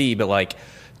Tennessee, but like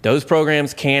those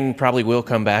programs probably will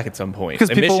come back at some point Because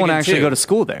And people want to Michigan, actually too. go to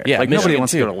school there. Yeah, like nobody Michigan,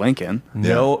 wants to too. go to Lincoln.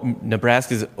 No,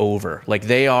 Nebraska's over. Like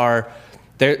they're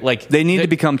like They need to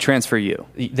become transfer U.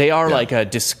 They are like a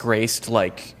disgraced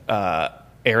like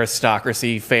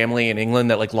aristocracy family in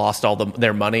England that like lost all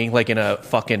their money like in a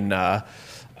fucking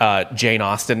Jane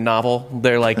Austen novel.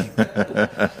 They're like, you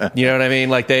know what I mean?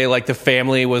 Like they like the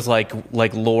family was like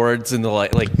lords in the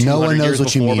like. No 200 one knows years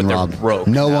what you before, mean, but they're Rob. broke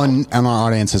No now. one in our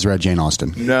audience has read Jane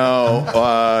Austen. No,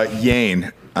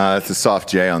 Yane. It's a soft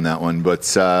J on that one.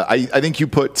 But I think you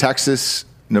put Texas,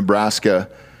 Nebraska,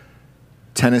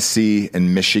 Tennessee,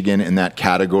 and Michigan in that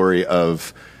category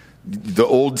of the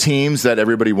old teams that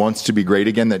everybody wants to be great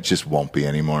again that just won't be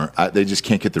anymore. They just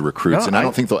can't get the recruits, No, and I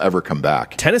don't think they'll ever come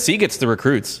back. Tennessee gets the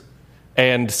recruits,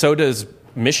 and so does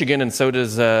Michigan, and so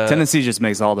does Tennessee just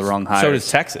makes all the wrong hires. So does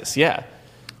Texas. Yeah.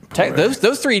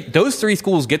 Those three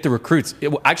schools get the recruits.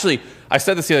 Actually, I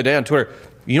said this the other day on Twitter.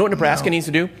 You know what Nebraska needs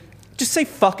to do? Just say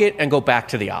fuck it and go back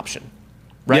to the option.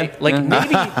 Right? Yeah.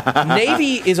 Like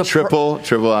Navy is a Triple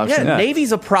option. Yeah,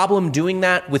 Navy's a problem doing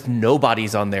that with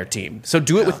nobody's on their team. So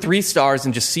do it with 3 stars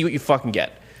and just see what you fucking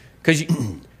get. Because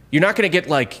you're not going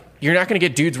to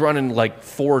get dudes running like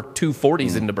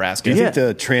 240s in Nebraska. Do you think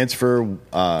the transfer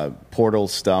portal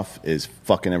stuff is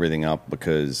fucking everything up?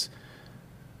 Because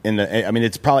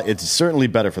it's certainly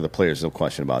better for the players, no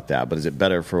question about that. But is it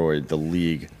better for the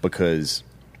league? Because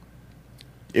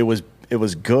it was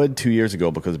good 2 years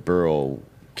ago because Burrow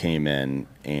came in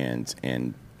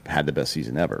and had the best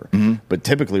season ever. Mm-hmm. But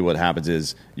typically what happens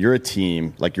is you're a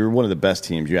team, like you're one of the best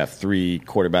teams. You have 3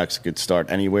 quarterbacks that could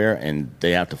start anywhere, and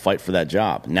they have to fight for that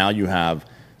job. Now you have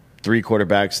 3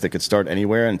 quarterbacks that could start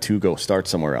anywhere and 2 go start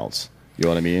somewhere else. You know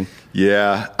what I mean?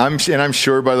 Yeah. I'm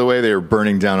sure, by the way, they're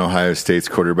burning down Ohio State's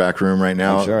quarterback room right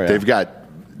now. I'm sure, yeah. They've got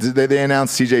they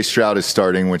announced C.J. Stroud is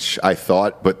starting, which I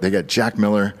thought, but they got Jack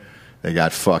Miller. They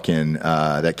got fucking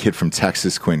that kid from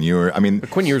Texas, Quinn Ewers. I mean,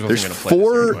 Quinn Ewers there's wasn't gonna play this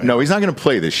 4. year anyway. No, he's not going to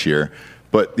play this year.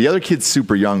 But the other kid's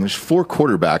super young. There's 4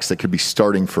 quarterbacks that could be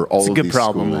starting for all of these schools. It's a good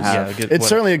problem to have. It's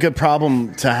certainly a good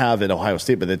problem to have at Ohio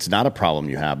State, but it's not a problem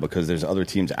you have because there's other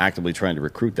teams actively trying to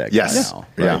recruit that guy now.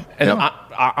 Right? Yeah. And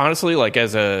I, honestly,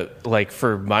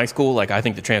 for my school, I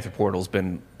think the transfer portal's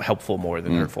been helpful more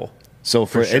than hurtful. So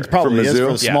it probably is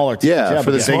for the smaller teams. Yeah,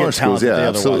 for the smaller schools, they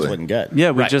otherwise wouldn't get.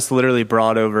 Yeah, we just literally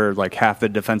brought over half the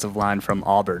defensive line from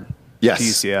Auburn. Yes. To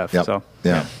UCF. Yep. So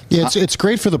yeah, it's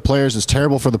great for the players. It's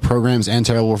terrible for the programs and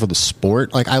terrible for the sport.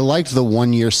 I liked the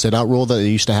 1-year sit-out rule that they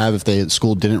used to have if the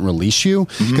school didn't release you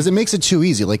because it makes it too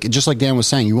easy. Just like Dan was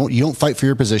saying, you don't fight for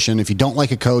your position. If you don't like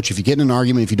a coach, if you get in an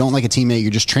argument, if you don't like a teammate, you're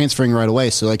just transferring right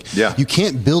away. So you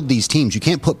can't build these teams. You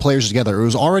can't put players together. It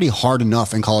was already hard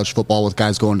enough in college football with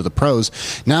guys going to the pros.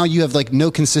 Now you have no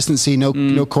consistency,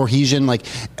 no cohesion.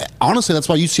 Honestly, that's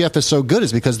why UCF is so good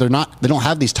is because they don't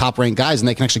have these top ranked guys and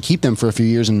they can actually keep them for a few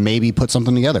years and maybe put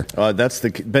something together. That's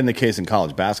been the case in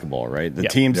college basketball, right? The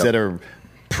teams that are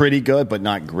pretty good but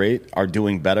not great are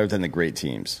doing better than the great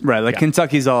teams. Right,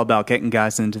 Kentucky's all about getting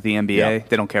guys into the NBA. Yep.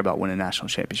 They don't care about winning national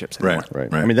championships anymore.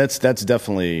 Right. I mean, that's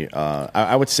definitely,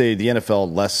 I would say the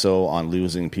NFL less so on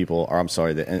losing people, or I'm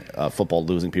sorry, the football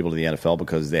losing people to the NFL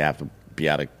because they have to be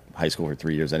out of high school for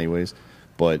 3 years anyways.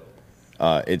 But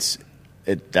that's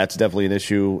definitely an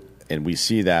issue, and we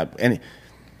see that. And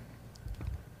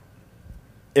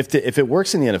if it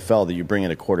works in the NFL that you bring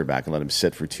in a quarterback and let him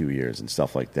sit for 2 years and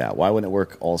stuff like that, why wouldn't it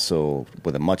work also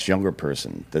with a much younger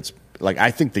person? That's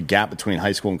I think the gap between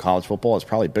high school and college football is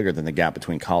probably bigger than the gap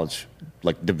between college,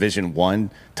 Division I,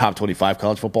 top 25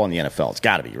 college football and the NFL. It's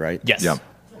got to be, right? Yes. Yeah.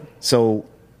 So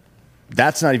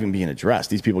that's not even being addressed.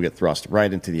 These people get thrust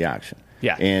right into the action.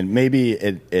 Yeah. And maybe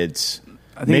it's...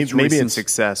 I think it's recent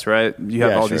success, right? You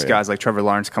have all these guys like Trevor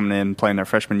Lawrence coming in, playing their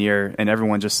freshman year, and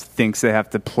everyone just thinks they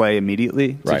have to play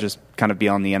immediately to just kind of be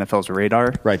on the NFL's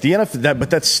radar. Right. The NFL,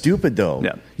 but that's stupid, though.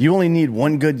 Yeah. You only need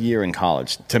one good year in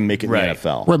college to make it in the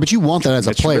NFL. Right, but you want that as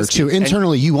a player, too.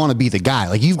 Internally, you want to be the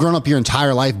guy. You've grown up your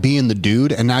entire life being the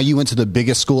dude, and now you went to the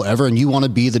biggest school ever, and you want to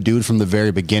be the dude from the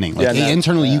very beginning.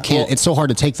 Internally, you can't. Well, it's so hard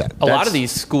to take that. A lot of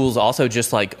these schools also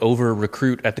just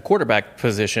over-recruit at the quarterback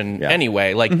position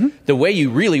anyway. The way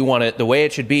you really want it, the way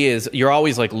it should be is you're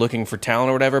always looking for talent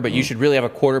or whatever, but you should really have a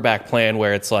quarterback plan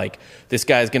where it's this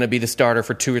guy's going to be the starter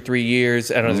for 2 or 3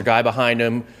 years, and there's a guy behind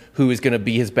him who is going to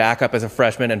be his backup as a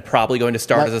freshman and probably going to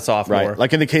start as a sophomore.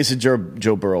 Right. In the case of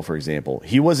Joe Burrow, for example,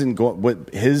 he wasn't going.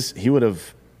 He would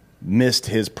have missed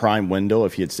his prime window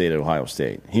if he had stayed at Ohio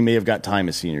State. He may have got time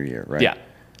his senior year, right? Yeah.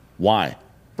 Why?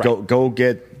 Right. Go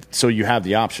get. So you have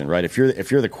the option, right? If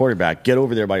you're the quarterback, get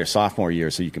over there by your sophomore year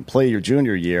so you can play your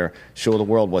junior year, show the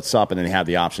world what's up, and then have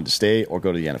the option to stay or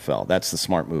go to the NFL. That's the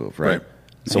smart move, right?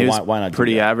 So why not?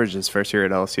 Pretty do that? average his first year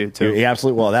at LSU too. He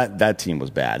absolutely. Well, that team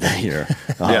was bad that year.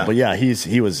 But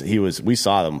he was. We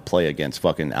saw them play against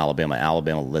fucking Alabama.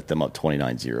 Alabama lit them up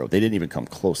 29-0. They didn't even come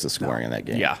close to scoring in that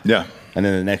game. Yeah. And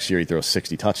then the next year he throws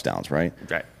 60 touchdowns, right?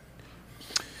 Right.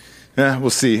 Yeah, we'll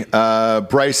see.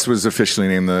 Bryce was officially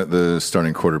named the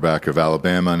starting quarterback of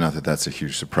Alabama. Not that that's a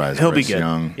huge surprise. He'll Bryce be good.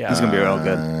 Young. Yeah. He's going to be real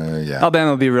good. Yeah. Alabama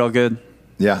will be real good.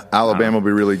 Yeah, Alabama will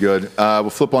be really good.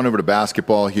 We'll flip on over to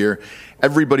basketball here.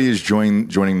 Everybody is joining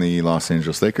the Los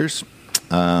Angeles Lakers.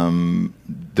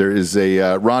 There is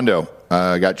a Rondo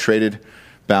got traded,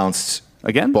 bounced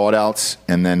again, bought out,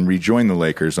 and then rejoined the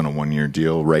Lakers on a 1-year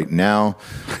deal right now.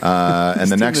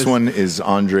 And the next one is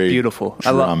Andre beautiful.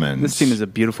 Drummond. This team is a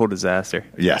beautiful disaster.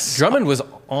 Yes, Drummond was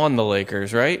on the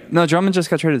Lakers, right? No, Drummond just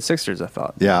got traded to Sixers, I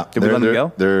thought. Yeah, did we let him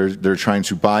go? They're trying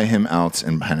to buy him out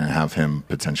and have him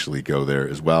potentially go there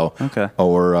as well. Okay,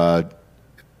 or.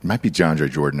 It might be DeAndre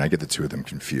Jordan. I get the two of them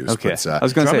confused. Okay, but, I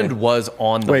was going to say Drummond was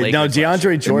on the Lakers. No,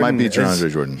 DeAndre Jordan. It might be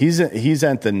DeAndre Jordan. He's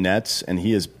at the Nets, and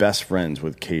he is best friends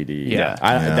with KD. Yeah,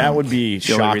 that would be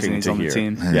the only reason shocking he's to on the hear.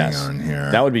 team.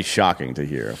 That would be shocking to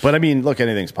hear. But I mean, look,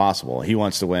 anything's possible. He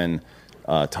wants to win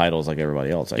titles like everybody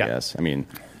else, I guess. I mean,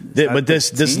 but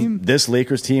this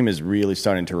Lakers team is really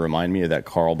starting to remind me of that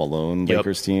Karl Malone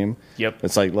Lakers team. Yep.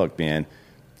 It's look, man.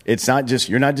 It's not just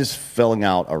you're not just filling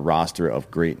out a roster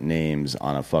of great names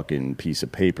on a fucking piece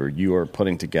of paper. You are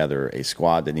putting together a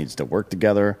squad that needs to work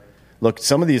together. Look,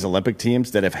 some of these Olympic teams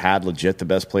that have had legit the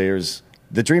best players,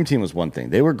 the Dream Team was one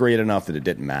thing. They were great enough that it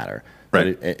didn't matter.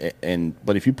 Right.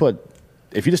 But if you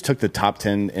just took the top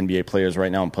 10 NBA players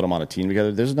right now and put them on a team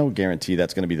together, there's no guarantee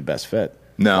that's going to be the best fit.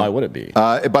 No. Why would it be?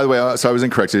 By the way, so I was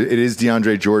incorrect. It is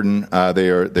DeAndre Jordan.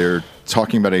 They're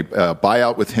talking about a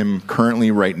buyout with him currently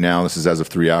right now. This is as of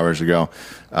 3 hours ago,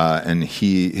 and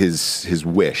his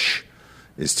wish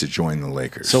is to join the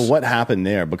Lakers. So what happened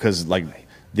there? Because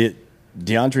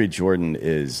DeAndre Jordan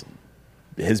is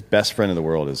his best friend in the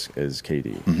world is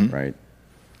KD, right?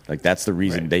 Like that's the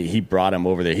reason he brought him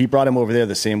over there. He brought him over there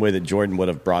the same way that Jordan would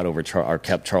have brought over or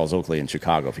kept Charles Oakley in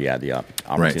Chicago if he had the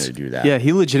opportunity to do that. Yeah,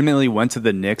 he legitimately went to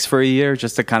the Knicks for a year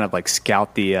just to kind of like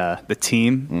scout the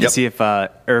team to see if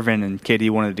Irvin and KD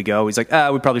wanted to go. He's like,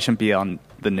 we probably shouldn't be on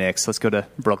the Knicks. Let's go to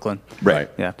Brooklyn. Right.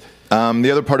 Yeah.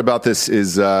 The other part about this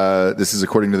is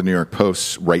according to the New York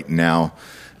Post right now.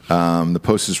 The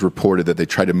Post has reported that they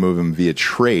tried to move him via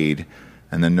trade,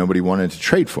 and then nobody wanted to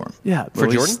trade for him. Yeah, for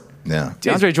Jordan. Yeah,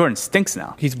 DeAndre Jordan stinks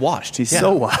now. He's washed. He's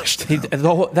so washed.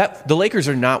 The Lakers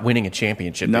are not winning a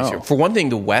championship this year. For one thing,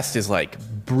 the West is like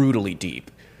brutally deep.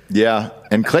 Yeah,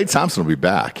 and Klay Thompson will be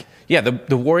back. Yeah,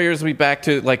 the Warriors will be back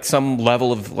to like some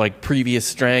level of like previous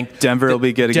strength. Denver will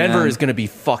be good again. Denver is going to be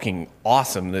fucking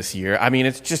awesome this year. I mean,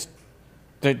 it's just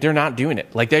they're not doing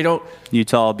it. Like they don't.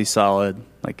 Utah will be solid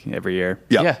like every year.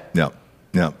 Yeah.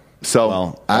 So,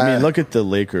 well, I mean, look at the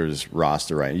Lakers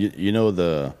roster, right? You know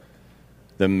the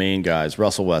main guys,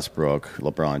 Russell Westbrook,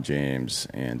 LeBron James,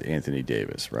 and Anthony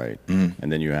Davis, right?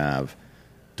 And then you have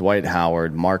Dwight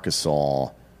Howard, Marc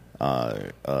Gasol,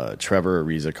 Trevor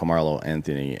Ariza, Carmelo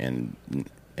Anthony, and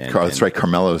that's right,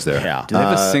 Carmelo's there. Yeah. Do they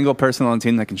have a single person on the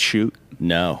team that can shoot?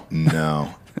 No.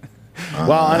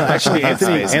 Well, actually,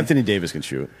 Anthony Davis can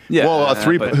shoot. Yeah. Well,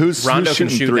 who's Rondo shooting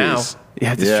can shoot threes? now.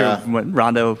 Yeah, that's true. When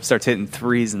Rondo starts hitting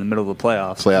threes in the middle of the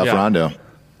playoffs.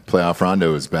 Playoff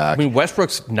Rondo is back. I mean,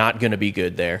 Westbrook's not going to be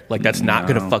good there. Like, that's not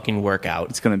going to fucking work out.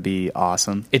 It's going to be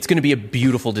awesome. It's going to be a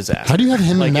beautiful disaster. How do you have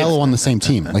him and Melo on the same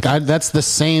team? Like, that's the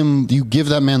same. You give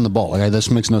that man the ball. Like, this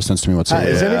makes no sense to me whatsoever.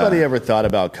 Has anybody ever thought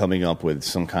about coming up with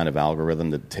some kind of algorithm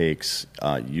that takes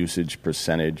usage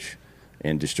percentage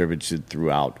and distributes it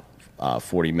throughout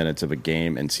 40 minutes of a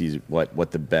game and sees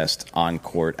what the best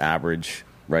on-court average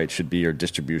should be, or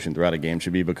distribution throughout a game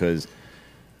should be? Because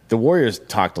the Warriors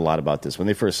talked a lot about this. When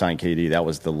they first signed KD, that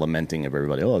was the lamenting of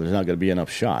everybody. Oh, there's not going to be enough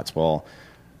shots. Well,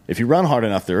 if you run hard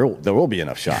enough, there will be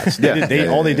enough shots.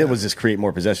 All they did was just create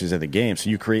more possessions in the game, so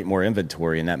you create more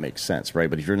inventory, and that makes sense, right?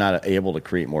 But if you're not able to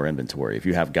create more inventory, if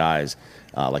you have guys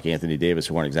like Anthony Davis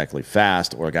who aren't exactly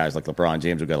fast, or guys like LeBron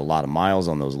James who got a lot of miles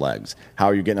on those legs, how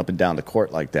are you getting up and down the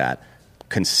court like that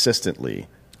consistently,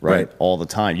 right? All the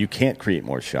time? You can't create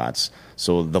more shots.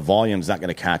 So the volume's not going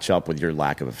to catch up with your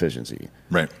lack of efficiency.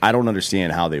 Right. I don't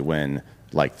understand how they win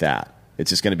like that. It's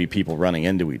just going to be people running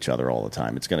into each other all the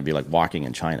time. It's going to be like walking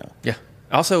in China. Yeah.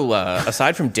 Also,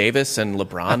 aside from Davis and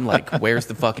LeBron, like, where's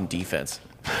the fucking defense?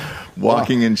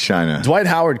 Walking in China. Dwight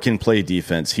Howard can play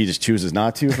defense. He just chooses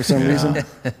not to for some reason.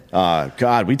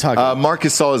 God, we talk. Marc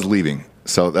Gasol is leaving.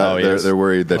 So they're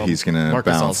worried that he's going to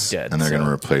bounce, dead, and they're going to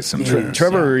replace him.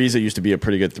 Trevor Ariza used to be a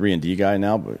pretty good 3-and-D guy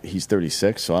now, but he's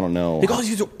 36, so I don't know. Like, all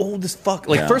these are old as fuck.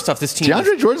 Like, first off, this team.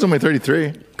 DeAndre Jordan's only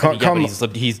 33.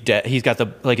 But he's dead. He's got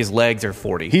his legs are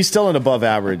 40. He's still an above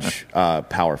average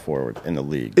power forward in the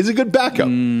league. Is a good backup.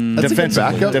 That's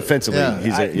defensively, a good backup.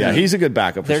 Defensively, he's a good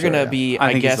backup. They're going to be.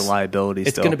 I guess he's a liability.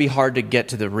 It's going to be hard to get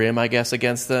to the rim, I guess,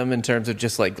 against them in terms of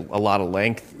just like a lot of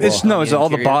length. It's all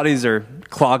the bodies are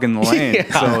clogging the lane,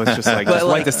 so it's just like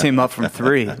light this team up from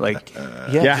three. Like,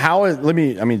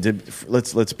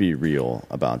 let's be real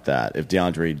about that. If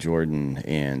DeAndre Jordan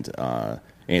and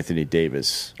Anthony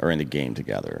Davis are in the game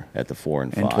together at the 4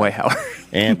 and 5, and Dwight Howard,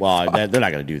 and they're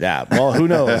not going to do that. Well, who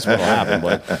knows what'll happen?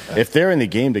 But if they're in the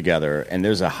game together and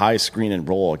there's a high screen and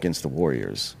roll against the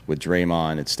Warriors with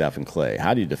Draymond and Steph and Klay,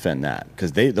 how do you defend that?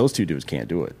 Because those two dudes can't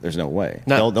do it. There's no way.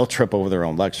 They'll trip over their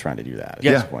own legs trying to do that at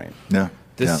this point. Yeah.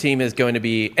 This team is going to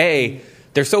be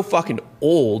they're so fucking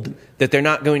old that they're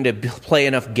not going to play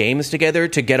enough games together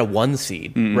to get a 1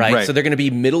 seed, right? So they're going to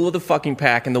be middle of the fucking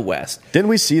pack in the West. Didn't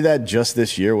we see that just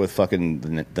this year with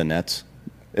fucking the Nets?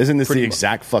 Isn't this the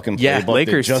exact fucking playbook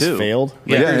Lakers that just too. failed?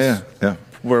 Yeah.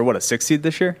 We're a 6 seed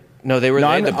this year? No, they were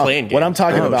in the playing game. What I'm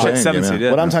talking about, 7 seed.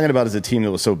 What I'm talking about is a team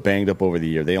that was so banged up over the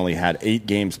year. They only had 8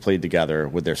 games played together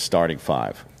with their starting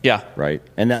 5. Yeah. Right?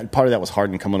 And that part of that was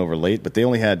Harden coming over late, but they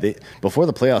only had before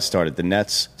the playoffs started, the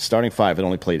Nets starting 5 had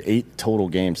only played 8 total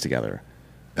games together.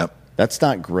 Yep. That's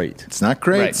not great. It's not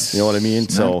great. Right. You know what I mean?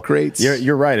 Not great.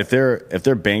 You're right. If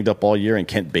they're banged up all year and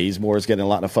Kent Bazemore is getting a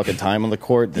lot of fucking time on the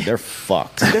court, then they're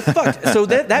fucked. They're fucked. So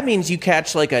that means you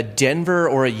catch like a Denver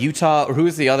or a Utah, or who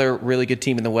is the other really good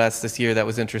team in the West this year that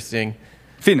was interesting?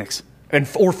 Phoenix.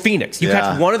 Or Phoenix. You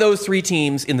catch one of those 3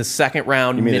 teams in the second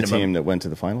round You mean minimum. the team that went to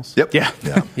the finals? Yep.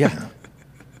 Yeah.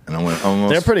 And I went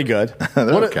almost. They're pretty good.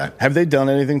 They're okay. Have they done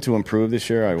anything to improve this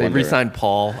year? They re-signed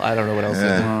Paul. I don't know what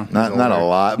else. Not a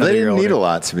lot. But they didn't need a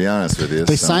lot, to be honest with you.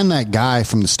 They signed that guy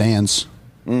from the stands.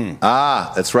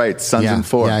 That's right. Suns in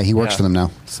 4. Yeah, he works for them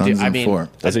now. Suns in 4.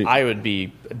 I would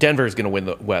be. Denver's going to win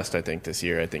the West, I think, this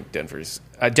year. I think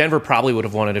Denver probably would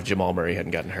have won it if Jamal Murray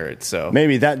hadn't gotten hurt. So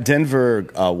maybe that Denver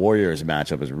Warriors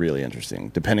matchup is really interesting,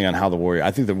 depending on how I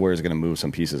think the Warriors are going to move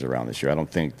some pieces around this year. I don't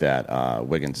think that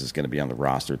Wiggins is going to be on the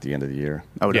roster at the end of the year.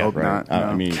 I would hope not. No.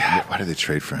 I mean, why did they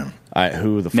trade for him?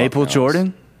 Who the fuck Maple knows?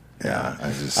 Jordan? Yeah,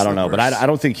 I don't know, but I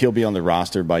don't think he'll be on the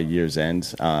roster by year's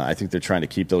end. I think they're trying to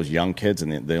keep those young kids,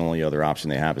 and the only other option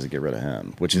they have is to get rid of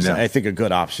him, which is, I think, a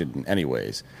good option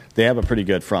anyways. They have a pretty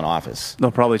good front office.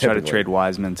 They'll probably try to trade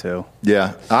Wiseman, too.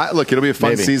 Yeah. Look, it'll be a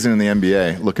fun season in the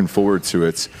NBA. Looking forward to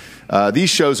it.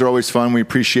 These shows are always fun. We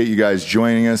appreciate you guys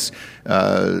joining us.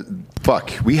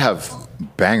 We have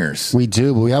bangers. We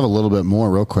do, but we have a little bit more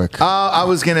real quick. I'm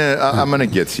gonna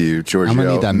get to you, Giorgio. I'm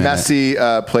gonna need that minute.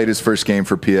 Messi played his first game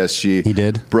for PSG. He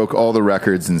did. Broke all the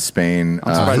records in Spain.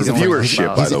 I'm surprised for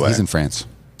viewership, by the way. He's in France.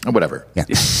 Whatever. Yeah.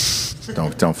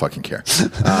 Don't fucking care.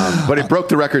 But it broke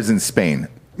the records in Spain.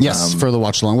 Yes, for the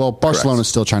watch along. Well, Barcelona is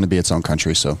still trying to be its own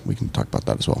country, so we can talk about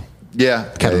that as well. Yeah.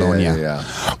 Catalonia.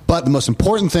 Yeah. But the most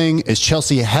important thing is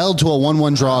Chelsea held to a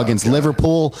 1-1 draw against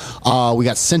Liverpool. We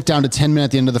got sent down to 10 minutes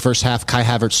at the end of the first half. Kai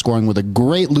Havertz scoring with a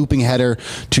great looping header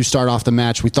to start off the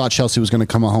match. We thought Chelsea was going to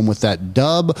come home with that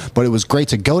dub, but it was great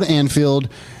to go to Anfield,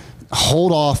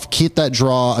 hold off, keep that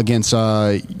draw against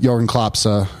Jurgen Klopp's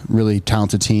really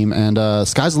talented team. And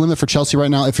sky's the limit for Chelsea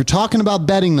right now. If you're talking about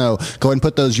betting, though, go ahead and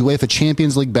put those UEFA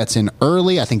Champions League bets in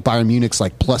early. I think Bayern Munich's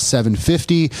like plus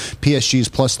 750. PSG's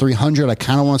plus 300. I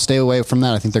kind of want to stay away from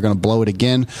that. I think they're going to blow it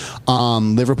again.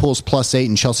 Liverpool's plus 8,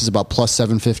 and Chelsea's about plus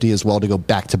 750 as well to go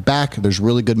back-to-back. There's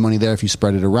really good money there if you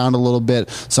spread it around a little bit.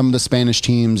 Some of the Spanish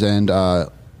teams and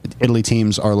Italy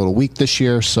teams are a little weak this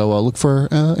year, so look for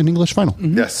an English final.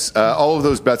 Mm-hmm. Yes. All of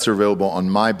those bets are available on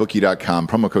mybookie.com.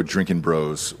 Promo code Drinkin'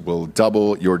 Bros will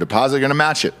double your deposit. You're going to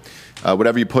match it.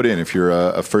 Whatever you put in, if you're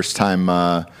a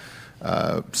first-time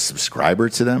subscriber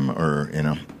to them, or,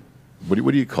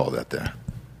 what do you call that there?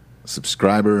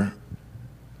 Subscriber?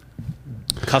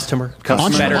 Customer.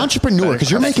 Entrepreneur,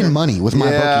 because you're making money with my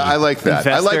bookie. Yeah, I like that.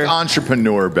 Investor. I like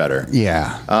entrepreneur better.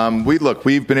 Yeah.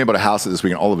 We've been able to house it this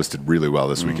weekend. All of us did really well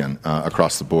this weekend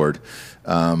across the board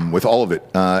with all of it,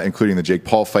 including the Jake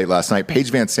Paul fight last night.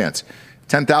 Paige Van Sant,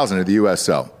 10,000 at the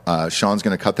USO. Sean's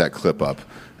going to cut that clip up,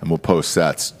 and we'll post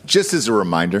that. Just as a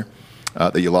reminder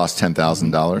that you lost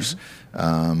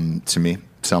 $10,000 to me.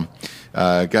 So go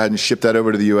ahead and ship that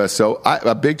over to the USO.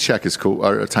 A big check is cool,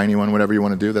 or a tiny one, whatever you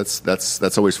want to do.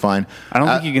 That's always fine. I don't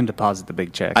think you can deposit the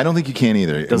big check. I don't think you can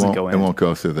either. It won't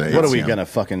go through the ATM. What are we going to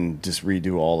fucking just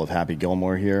redo all of Happy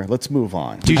Gilmore here? Let's move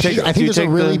on. I think there's a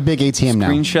really big ATM now.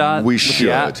 Screenshot? We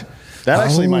should. That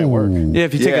actually might work. Yeah,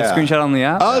 if you take a screenshot on the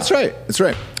app. Oh, that's right. That's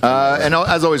right. And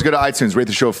as always, go to iTunes, rate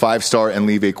the show 5-star, and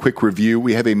leave a quick review.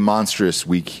 We have a monstrous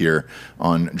week here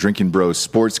on Drinking Bros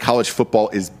Sports. College football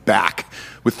is back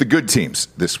with the good teams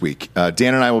this week.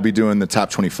 Dan and I will be doing the Top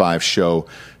 25 show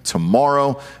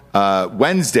tomorrow.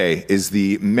 Wednesday is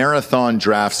the Marathon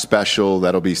Draft Special.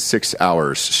 That'll be 6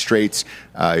 hours straight.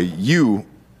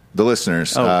 The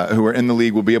listeners who are in the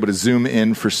league will be able to zoom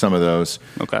in for some of those.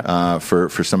 Okay.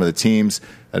 For some of the teams.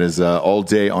 That is all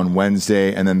day on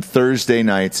Wednesday, and then Thursday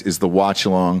nights is the watch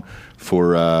along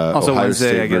for also Ohio Wednesday,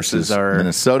 State I guess, versus is our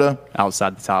Minnesota.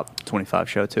 Outside the top 25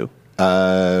 show too.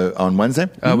 On Wednesday.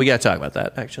 We got to talk about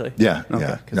that actually. Yeah.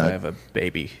 Because I have a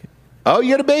baby. Oh,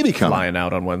 you got a baby coming. Flying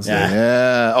out on Wednesday.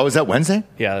 Yeah. Oh, is that Wednesday?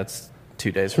 Yeah, that's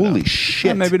 2 days from now. Holy shit.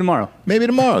 Yeah, maybe tomorrow. Maybe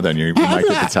tomorrow, then you might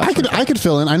get the top. I could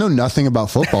fill in. I know nothing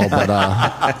about football, but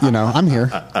I'm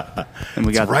here. And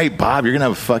we got That's right, Bob. You're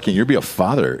gonna have you'll be a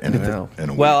father in a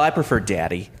week. Well, I prefer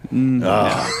daddy.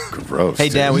 Oh, gross. Hey,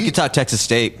 Dad, we could talk Texas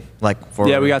State.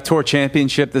 we got Tour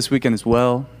Championship this weekend as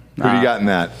well. Who do you got in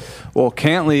that? Well,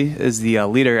 Cantley is the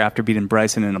leader after beating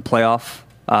Bryson in a playoff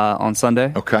on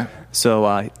Sunday. Okay.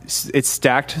 So it's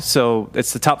stacked. So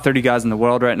it's the top 30 guys in the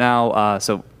world right now.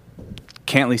 So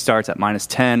Cantley starts at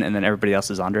 -10, and then everybody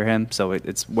else is under him. So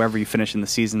it's wherever you finish in the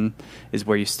season is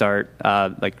where you start.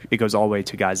 It goes all the way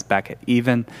to guys back at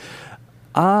even.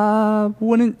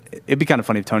 It'd be kind of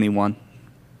funny if Tony won.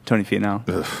 Tony Finau.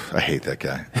 Ugh, I hate that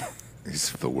guy.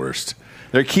 He's the worst.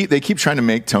 They keep trying to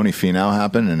make Tony Finau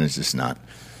happen, and it's just not.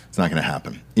 It's not going to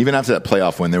happen. Even after that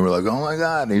playoff win, they were like, "Oh my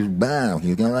God, he's bad.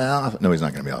 He's going to be awesome." No, he's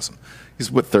not going to be awesome. He's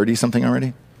 30 something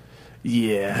already.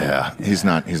 Yeah, he's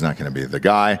not going to be the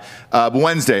guy. But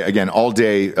Wednesday, again, all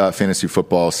day fantasy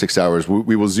football, 6 hours.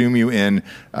 We will Zoom you in.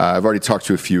 I've already talked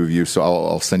to a few of you, so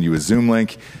I'll send you a Zoom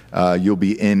link. You'll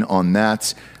be in on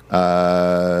that.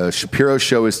 Shapiro's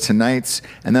show is tonight.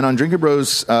 And then on Drinking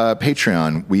Bros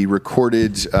Patreon, we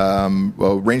recorded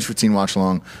Range 15 Watch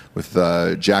Along with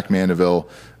Jack Mandeville,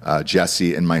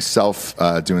 Jesse, and myself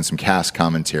doing some cast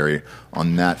commentary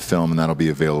on that film, and that'll be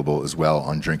available as well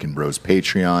on Drinking Bros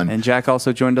Patreon. And Jack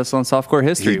also joined us on Softcore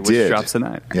History, which drops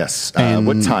tonight. Yes.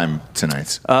 What time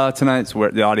tonight? Tonight's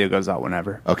where the audio goes out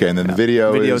whenever. Okay, and then the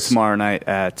video is tomorrow night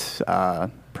at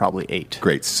probably 8.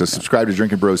 Great. So subscribe to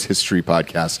Drinking Bros History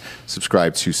Podcast.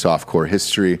 Subscribe to Softcore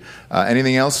History.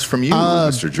 Anything else from you,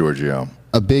 Mr. Giorgio?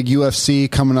 A big UFC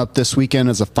coming up this weekend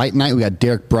as a fight night. We got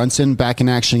Derek Brunson back in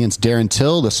action against Darren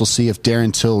Till. This will see if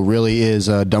Darren Till really is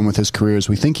done with his career as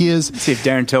we think he is. See if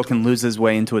Darren Till can lose his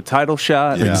way into a title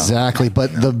shot. Yeah. Exactly.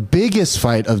 But the biggest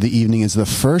fight of the evening is the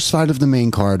first fight of the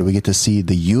main card. We get to see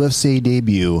the UFC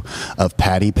debut of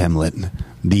Paddy Pimblett,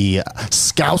 the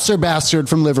Scouser bastard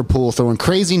from Liverpool, throwing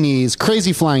crazy knees,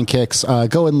 crazy flying kicks.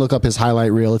 Go and look up his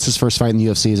highlight reel. It's his first fight in the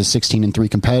UFC as a 16-3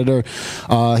 competitor.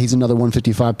 He's another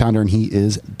 155-pounder, and he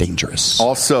is dangerous.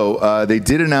 Also, they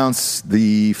did announce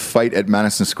the fight at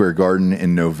Madison Square Garden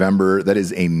in November. That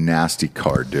is a nasty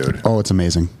card, dude. Oh, it's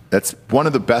amazing. That's one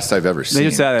of the best I've ever seen. They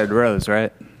just added Rose,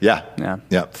 right? Yeah.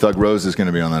 Yeah. Thug Rose is going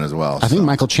to be on that as well. I think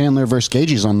Michael Chandler versus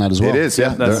Gaethje's on that as well. It is, yeah.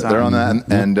 They're on that.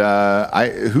 And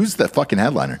who's the fucking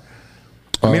headliner?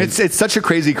 I mean, it's such a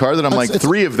crazy card that I'm like,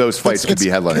 3 of those fights could be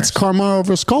headliners. It's Kamaru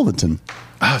versus Covington. Oh,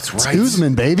 that's right. It's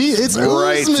Usman, baby. It's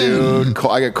right, Usman. dude.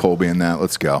 I got Colby in that.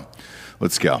 Let's go.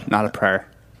 Not a prayer.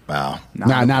 Wow.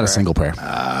 Not a single prayer.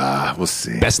 We'll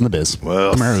see. Best in the biz.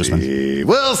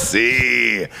 We'll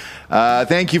see.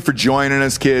 Thank you for joining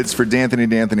us, kids. For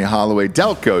D'Anthony Holloway,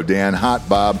 Delco Dan, Hot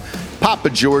Bob, Papa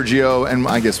Giorgio, and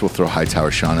I guess we'll throw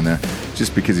Hightower Sean in there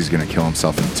just because he's going to kill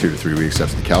himself in 2 to 3 weeks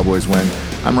after the Cowboys win.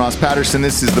 I'm Ross Patterson.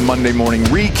 This is the Monday Morning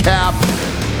Recap.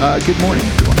 Good morning,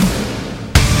 everyone.